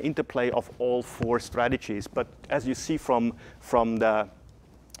 then you have an interplay of all 4 strategies. But as you see from the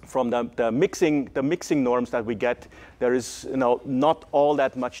mixing norms that we get, there is not all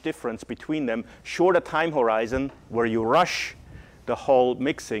that much difference between them. Shorter time horizon, where you rush the whole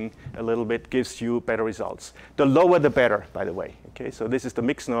mixing a little bit, gives you better results. The lower the better, by the way. Okay, so this is the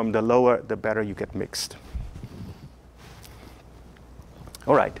mix norm. The lower, the better you get mixed.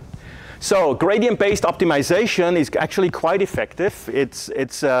 All right. So gradient-based optimization is actually quite effective. It's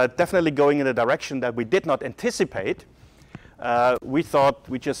definitely going in a direction that we did not anticipate. We thought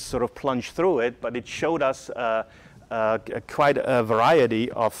we just sort of plunged through it, but it showed us quite a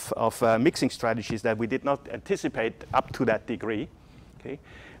variety of mixing strategies that we did not anticipate up to that degree. Okay.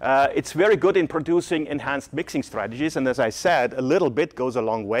 It's very good in producing enhanced mixing strategies, and as I said, a little bit goes a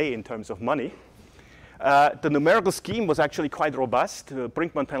long way in terms of money. The numerical scheme was actually quite robust.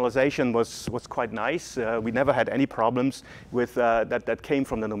 Brinkmann penalization was quite nice. We never had any problems with that came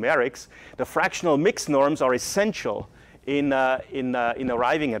from the numerics. The fractional mix norms are essential in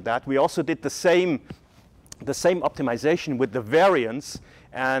arriving at that. We also did the same optimization with the variance,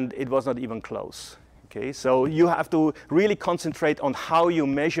 and it was not even close. Okay, so you have to really concentrate on how you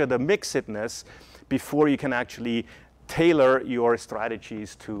measure the mixedness before you can actually tailor your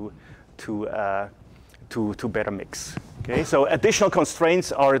strategies to better mix. Okay, so additional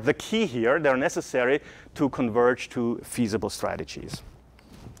constraints are the key here. They're necessary to converge to feasible strategies.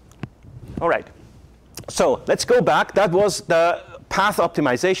 All right. So let's go back. That was the path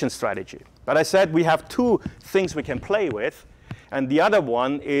optimization strategy. But I said we have 2 things we can play with, and the other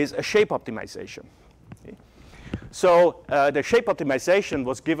one is a shape optimization. Okay. So the shape optimization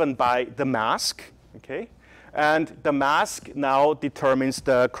was given by the mask, okay? And the mask now determines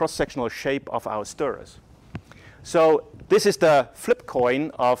the cross-sectional shape of our stirrers. So this is the flip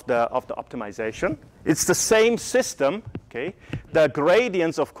coin of the optimization. It's the same system, okay? The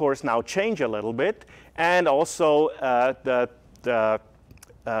gradients, of course, now change a little bit, and also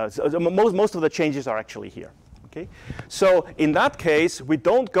most of the changes are actually here. Okay? So in that case, we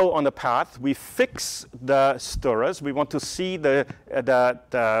don't go on a path. We fix the stirrers. We want to see the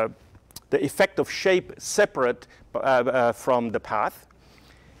effect of shape separate from the path.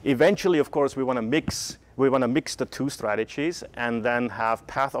 Eventually, of course, we want to mix the 2 strategies and then have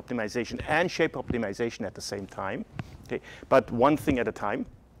path optimization and shape optimization at the same time. Okay? But one thing at a time.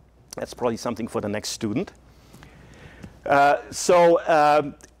 That's probably something for the next student.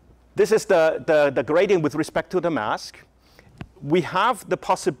 This is the gradient with respect to the mask. We have the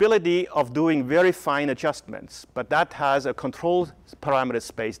possibility of doing very fine adjustments, but that has a control parameter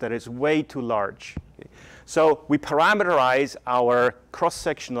space that is way too large. Okay. So we parameterize our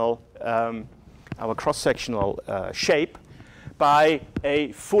cross-sectional shape by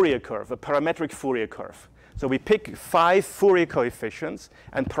a Fourier curve, a parametric Fourier curve. So we pick 5 Fourier coefficients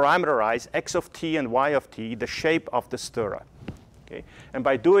and parameterize x of t and y of t, the shape of the stirrer. Okay? And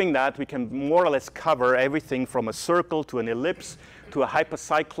by doing that, we can more or less cover everything from a circle to an ellipse to a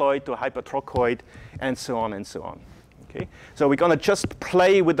hypercycloid to a hypertrochoid, and so on and so on. Okay? So we're going to just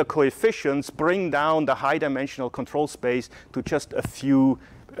play with the coefficients, bring down the high-dimensional control space to just a few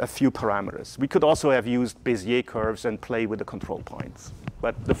parameters. We could also have used Bézier curves and play with the control points,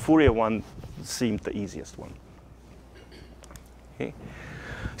 but the Fourier one seemed the easiest one. Okay.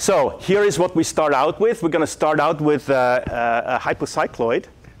 So here is what we start out with. We're going to start out with a hypocycloid.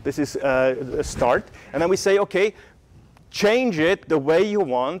 This is a start. And then we say, OK, change it the way you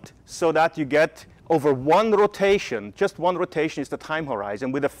want so that you get over one rotation. Just one rotation is the time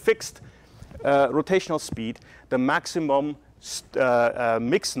horizon. With a fixed rotational speed, the maximum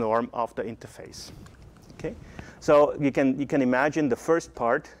mix norm of the interface. Okay? So you can imagine the first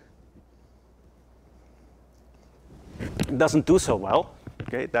part doesn't do so well.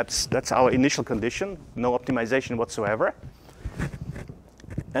 Okay, that's our initial condition, no optimization whatsoever.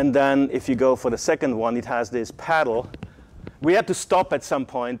 And then if you go for the second one, it has this paddle. We had to stop at some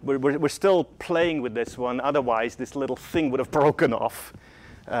point. We're still playing with this one. Otherwise, this little thing would have broken off.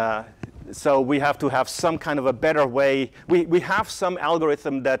 So we have to have some kind of a better way. We have some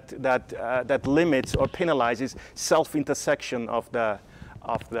algorithm that limits or penalizes self-intersection of the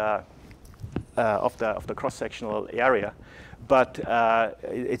cross-sectional area, but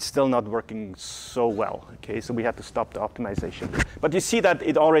it's still not working so well. Okay, so we have to stop the optimization. But you see that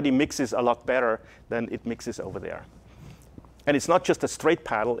it already mixes a lot better than it mixes over there. And it's not just a straight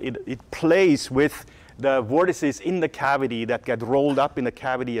paddle. It plays with the vortices in the cavity that get rolled up in the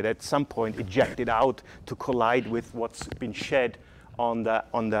cavity and at some point ejected out to collide with what's been shed on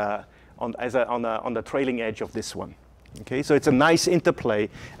the trailing edge of this one. Okay, so it's a nice interplay,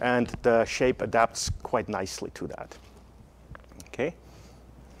 and the shape adapts quite nicely to that. Okay.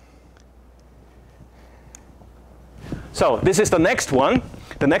 So this is the next one.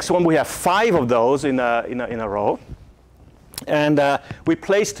 The next one, we have 5 of those in a row. And we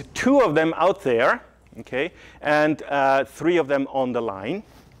placed 2 of them out there, okay, and 3 of them on the line.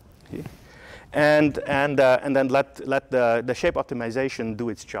 Okay. And then let the shape optimization do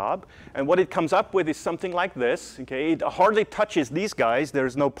its job. And what it comes up with is something like this. Okay, it hardly touches these guys.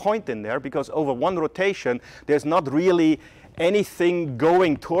 There's no point in there because over one rotation, there's not really anything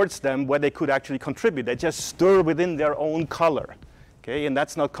going towards them where they could actually contribute. They just stir within their own color. Okay, and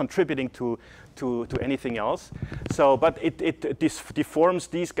that's not contributing to anything else. So, but it deforms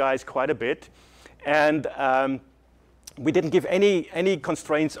these guys quite a bit. And we didn't give any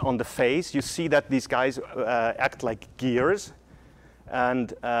constraints on the phase. You see that these guys act like gears, and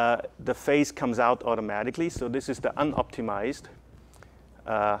the phase comes out automatically. So this is the unoptimized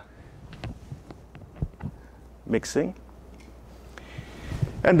mixing.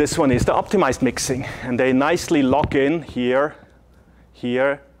 And this one is the optimized mixing. And they nicely lock in here.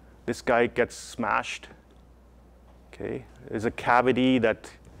 Here, this guy gets smashed. Okay, there's a cavity that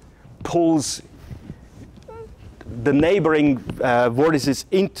pulls the neighboring vortices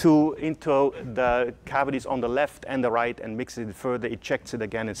into the cavities on the left and the right and mixes it further, ejects it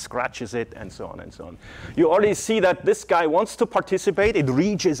again, and scratches it, and so on and so on. You already see that this guy wants to participate. It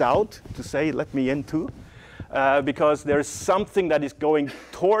reaches out to say, let me in too. Because there's something that is going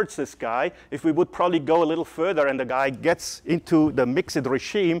towards this guy. If we would probably go a little further and the guy gets into the mixed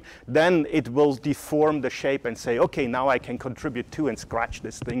regime, then it will deform the shape and say, okay, now I can contribute to and scratch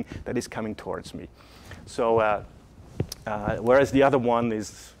this thing that is coming towards me. So whereas the other one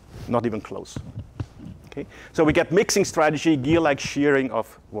is not even close. Okay. So we get mixing strategy, gear-like shearing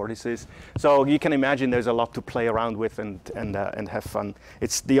of vortices. So you can imagine there's a lot to play around with and have fun.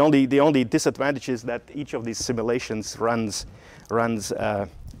 It's the only disadvantage is that each of these simulations runs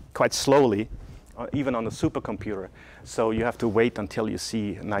quite slowly, even on a supercomputer. So you have to wait until you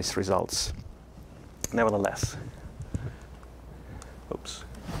see nice results. Nevertheless, oops.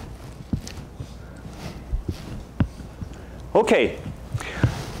 Okay.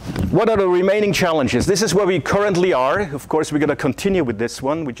 What are the remaining challenges? This is where we currently are. Of course, we're going to continue with this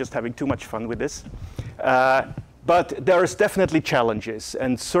one. We're just having too much fun with this. But there's definitely challenges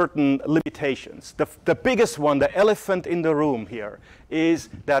and certain limitations. The biggest one, the elephant in the room here, is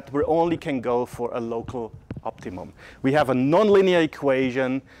that we only can go for a local optimum. We have a nonlinear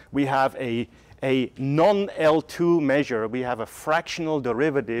equation. We have a non-L2 measure. We have a fractional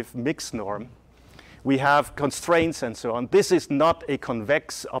derivative mix norm. We have constraints and so on. This is not a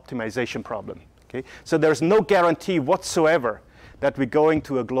convex optimization problem. Okay? So there's no guarantee whatsoever that we're going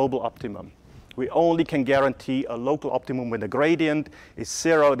to a global optimum. We only can guarantee a local optimum when the gradient is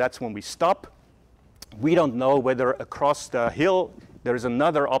 0. That's when we stop. We don't know whether across the hill there is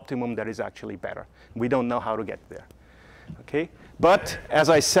another optimum that is actually better. We don't know how to get there. Okay? But as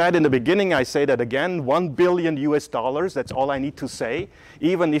I said in the beginning, I say that again, $1 billion US, that's all I need to say.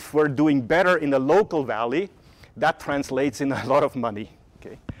 Even if we're doing better in the local valley, that translates in a lot of money.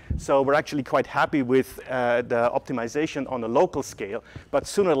 Okay? So we're actually quite happy with the optimization on the local scale, but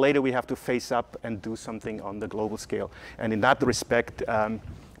sooner or later we have to face up and do something on the global scale. And in that respect,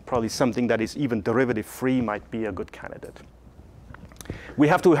 probably something that is even derivative-free might be a good candidate. We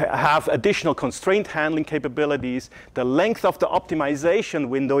have to have additional constraint handling capabilities. The length of the optimization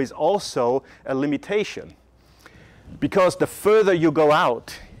window is also a limitation. Because the further you go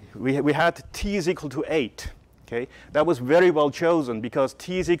out, we had t is equal to 8. Okay? That was very well chosen because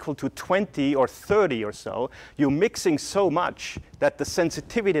t is equal to 20 or 30 or so. You're mixing so much that the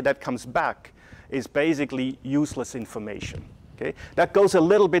sensitivity that comes back is basically useless information. Okay? That goes a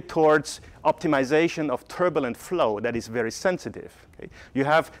little bit towards optimization of turbulent flow that is very sensitive. Okay? You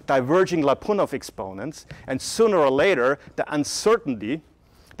have diverging Lyapunov exponents, and sooner or later, the uncertainty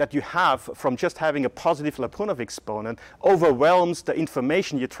that you have from just having a positive Lyapunov exponent overwhelms the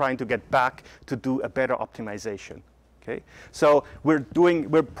information you're trying to get back to do a better optimization. Okay? So we're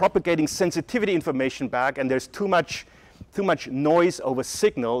propagating sensitivity information back, and there's too much noise over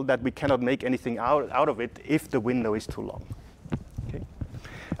signal that we cannot make anything out of it if the window is too long.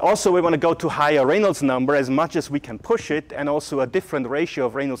 Also, we want to go to higher Reynolds number as much as we can push it, and also a different ratio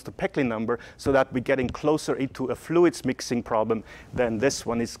of Reynolds to Peckley number so that we're getting closer into a fluids mixing problem than this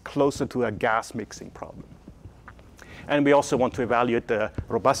one is closer to a gas mixing problem. And we also want to evaluate the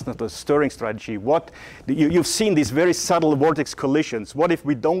robustness of the stirring strategy. You've seen these very subtle vortex collisions. What if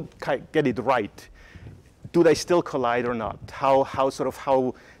we don't get it right? Do they still collide or not? How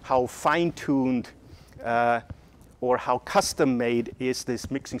fine-tuned or how custom-made is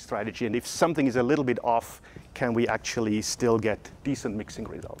this mixing strategy? And if something is a little bit off, can we actually still get decent mixing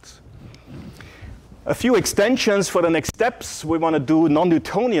results? A few extensions for the next steps. We want to do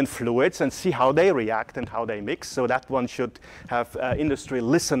non-Newtonian fluids and see how they react and how they mix. So that one should have industry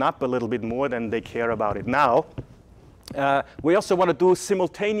listen up a little bit more than they care about it now. We also want to do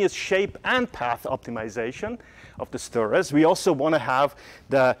simultaneous shape and path optimization of the stirrers. We also want to have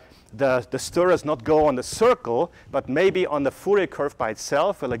the stirrers not go on the circle, but maybe on the Fourier curve by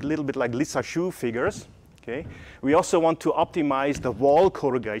itself, like a little bit like Lissajous figures. Okay. We also want to optimize the wall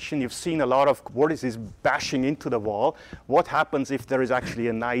corrugation. You've seen a lot of vortices bashing into the wall. What happens if there is actually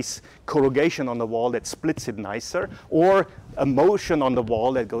a nice corrugation on the wall that splits it nicer, or a motion on the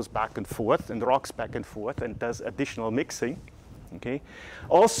wall that goes back and forth and rocks back and forth and does additional mixing? Okay.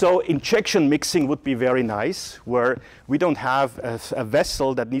 Also, injection mixing would be very nice, where we don't have a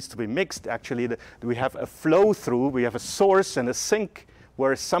vessel that needs to be mixed. Actually, we have a flow through. We have a source and a sink,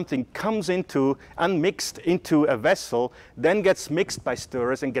 where something comes into, unmixed into a vessel, then gets mixed by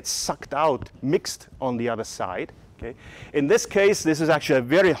stirrers and gets sucked out, mixed on the other side. Okay. In this case, this is actually a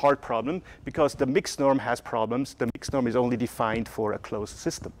very hard problem because the mix norm has problems. The mix norm is only defined for a closed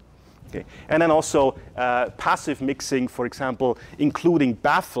system. Okay. And then also passive mixing, for example, including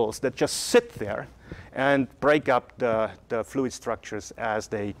baffles that just sit there and break up the fluid structures as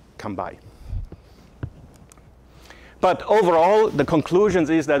they come by. But overall, the conclusions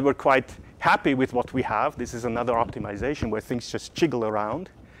is that we're quite happy with what we have. This is another optimization where things just jiggle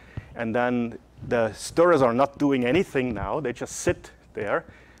around. And then the stirrers are not doing anything now. They just sit there.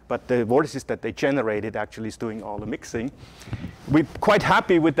 But the vortices that they generated actually is doing all the mixing. We're quite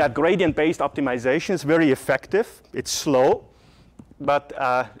happy with that gradient-based optimization. It's very effective. It's slow. But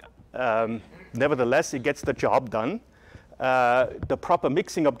nevertheless, it gets the job done. The proper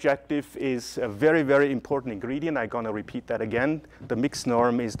mixing objective is a very, very important ingredient. I'm going to repeat that again. The mix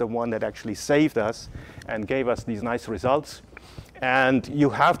norm is the one that actually saved us and gave us these nice results. And you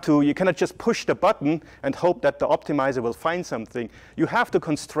cannot just push the button and hope that the optimizer will find something. You have to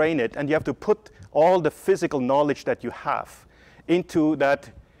constrain it, and you have to put all the physical knowledge that you have into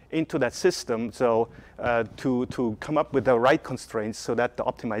that system, so to come up with the right constraints so that the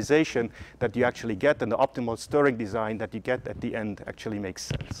optimization that you actually get and the optimal stirring design that you get at the end actually makes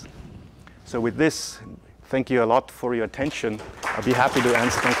sense. So with this, thank you a lot for your attention. I'll be happy to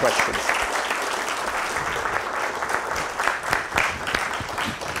answer some questions.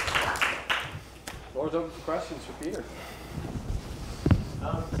 Floor's open for questions for Peter.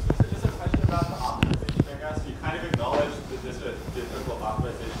 Just a question about the optimization, I guess. You kind of acknowledged that this is a difficult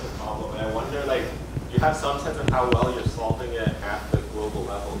optimization problem, and I wonder, like, do you have some sense of how well you're solving it at the global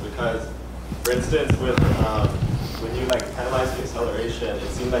level? Because, for instance, with when you penalize the acceleration, it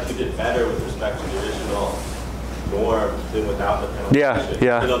seemed like you did better with respect to the original norm than without the penalization.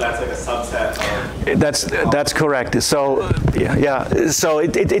 Yeah. You know, that's like a subset of. That's correct. So so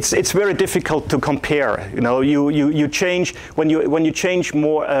it's very difficult to compare. You know, you change when you change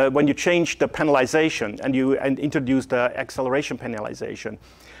more when you change the penalization and introduce the acceleration penalization.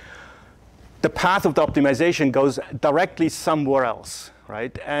 The path of the optimization goes directly somewhere else,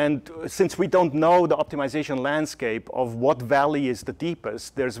 right? And since we don't know the optimization landscape of what valley is the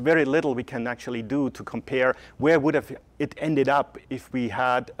deepest, there's very little we can actually do to compare where would have it ended up if we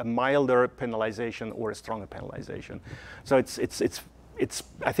had a milder penalization or a stronger penalization. So it's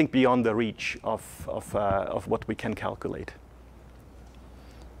I think beyond the reach of what we can calculate.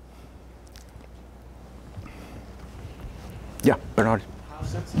 Yeah, Bernard. How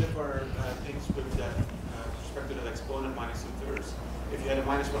sensitive are things with that respect to that exponent minus 2/3? If you had a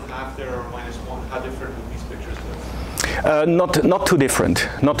 -1/2 there or -1, how different would these pictures look? Not too different.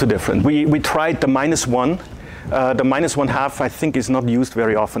 Not too different. We tried the -1. The -1/2 I think is not used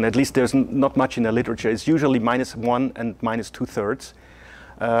very often. At least there's not much in the literature. It's usually -1 and -2/3.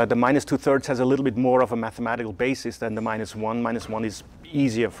 The -2/3 has a little bit more of a mathematical basis than the -1. -1 is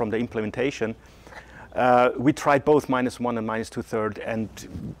easier from the implementation. We tried both -1 and -2/3, and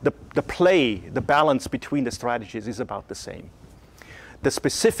the balance between the strategies is about the same. The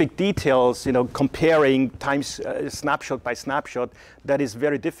specific details, you know, comparing times snapshot by snapshot, that is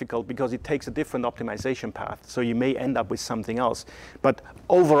very difficult because it takes a different optimization path. So you may end up with something else. But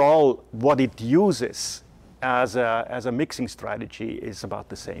overall, what it uses as a mixing strategy is about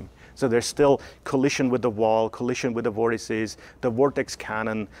the same. So there's still collision with the wall, collision with the vortices, the vortex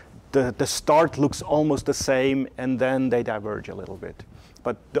cannon, the start looks almost the same, and then they diverge a little bit.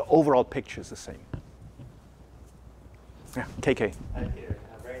 But the overall picture is the same. Yeah, KK. Hi, Peter.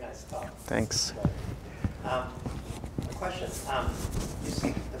 Very nice talk. Thanks. A question.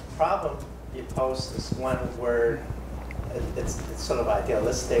 The problem you pose is one where it's sort of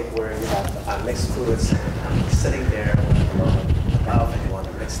idealistic, where you have mixed fluids sitting there above and you want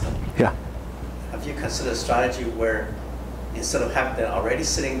to mix them. Yeah. Have you considered a strategy where instead of having them already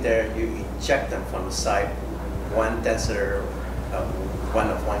sitting there, you inject them from the side, one denser, one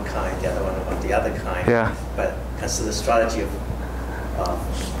of one kind, the other one of the other kind? Yeah. But consider the strategy of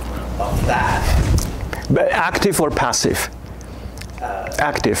that. But active or passive?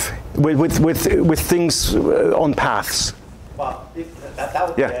 Active, with things on paths. Well, that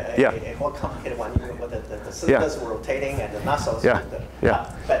would be a more complicated one. You know, the cylinders were rotating and the nozzles.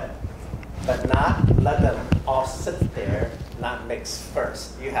 But not let them all sit there, not mix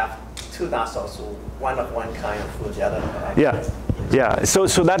first. You have two nozzles, one of one kind of fluid, the other. Yeah. So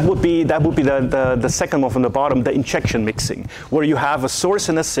that would be the second one from the bottom, the injection mixing, where you have a source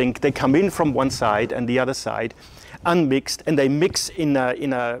and a sink. They come in from one side and the other side, unmixed, and they mix in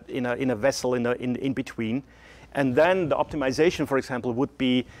a vessel in between. And then the optimization, for example, would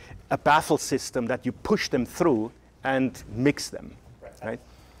be a baffle system that you push them through and mix them, right?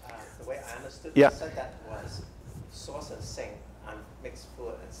 The way I understood you said that was source and sink on mixed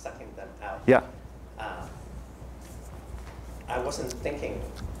fluid and sucking them out. Yeah. I wasn't thinking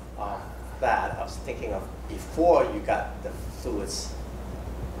of that. I was thinking of before you got the fluids,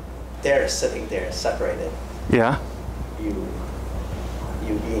 they're sitting there separated. Yeah. You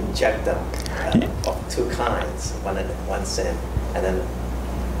inject them of two kinds, one in, and then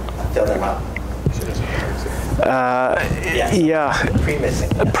fill them up. Pre-mixing.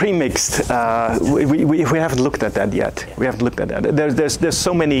 Pre-mixed. We haven't looked at that yet. We haven't looked at that. There's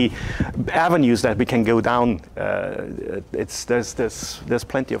so many avenues that we can go down. There's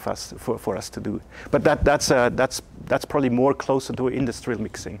plenty of us for us to do. But that's probably more closer to industrial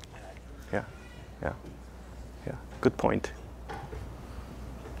mixing. Yeah. Good point.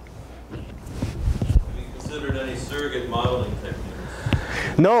 Have you considered any surrogate modeling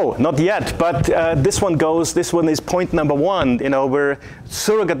techniques? No, not yet. But this one is point number one. You know, where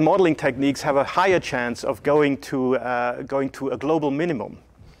surrogate modeling techniques have a higher chance of going to a global minimum.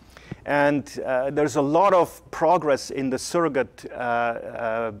 And there's a lot of progress in the surrogate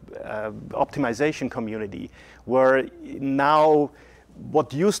optimization community, where now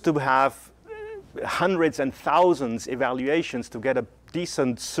what used to have hundreds and thousands evaluations to get a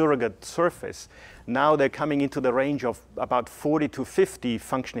decent surrogate surface, now they're coming into the range of about 40 to 50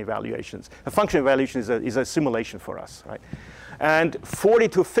 function evaluations. A function evaluation is a simulation for us, right? And 40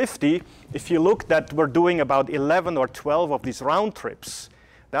 to 50, if you look that we're doing about 11 or 12 of these round trips,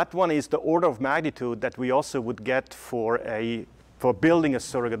 that one is the order of magnitude that we also would get for building a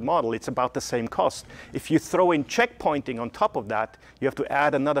surrogate model. It's about the same cost. If you throw in checkpointing on top of that, you have to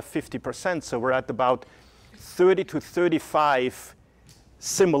add another 50%. So we're at about 30 to 35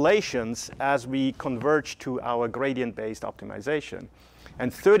 simulations as we converge to our gradient-based optimization.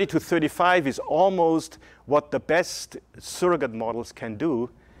 And 30 to 35 is almost what the best surrogate models can do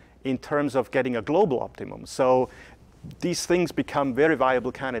in terms of getting a global optimum. So these things become very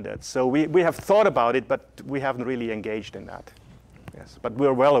viable candidates. So we have thought about it, but we haven't really engaged in that. Yes, but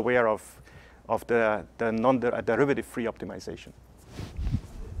we're well aware of the derivative-free optimization.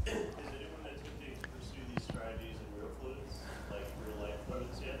 Is anyone attempting to pursue these strategies in real fluids, like real-life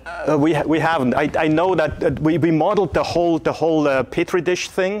fluids yet? We haven't. I know that we modeled the whole Petri dish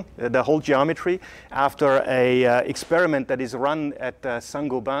thing, the whole geometry, after a experiment that is run at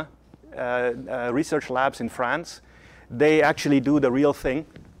Saint-Gobain research labs in France. They actually do the real thing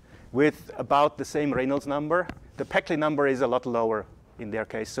with about the same Reynolds number. The Peckley number is a lot lower in their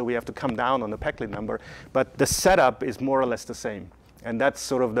case, so we have to come down on the Peckley number. But the setup is more or less the same. And that's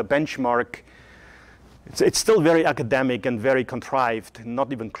sort of the benchmark. It's still very academic and very contrived,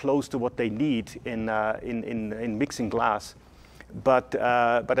 not even close to what they need in mixing glass. But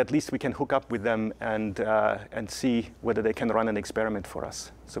at least we can hook up with them and see whether they can run an experiment for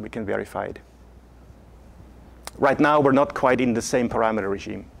us, so we can verify it. Right now, we're not quite in the same parameter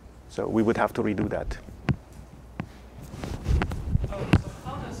regime, so we would have to redo that. So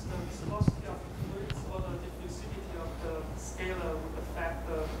how does the viscosity of the fluids or the diffusivity of the scalar would affect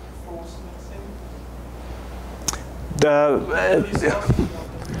the force mixing?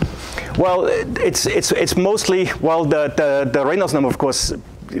 Well, it's mostly, well, the Reynolds number, of course,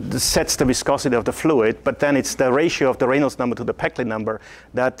 it sets the viscosity of the fluid, but then it's the ratio of the Reynolds number to the Peckley number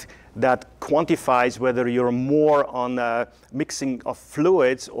that quantifies whether you're more on mixing of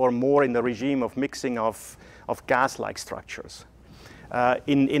fluids or more in the regime of mixing of gas-like structures.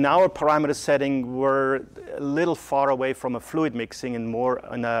 In our parameter setting, we're a little far away from a fluid mixing and more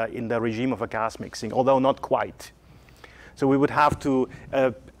in the regime of a gas mixing, although not quite. So we would have to,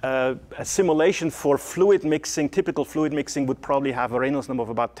 a simulation for fluid mixing, typical fluid mixing would probably have a Reynolds number of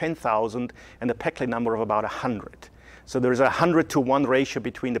about 10,000 and a Peckley number of about 100. So there's a 100-to-1 ratio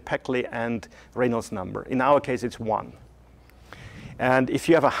between the Peckley and Reynolds number. In our case, it's 1. And if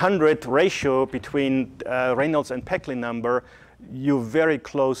you have a 100 ratio between Reynolds and Peckley number, you're very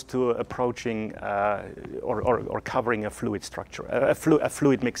close to approaching or covering a fluid structure, a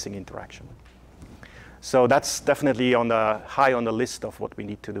fluid mixing interaction. So that's definitely high on the list of what we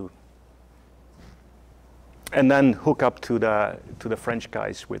need to do. And then hook up to the French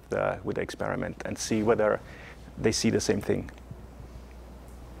guys with the experiment and see whether they see the same thing.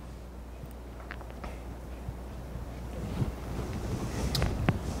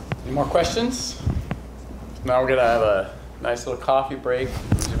 Any more questions? Now we're gonna have a nice little coffee break.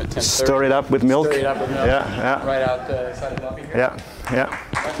 Stir it up with milk. Stir it up with milk. Yeah. Right out the side of the lobby here. Yeah.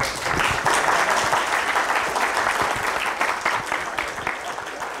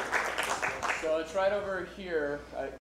 So it's right over here.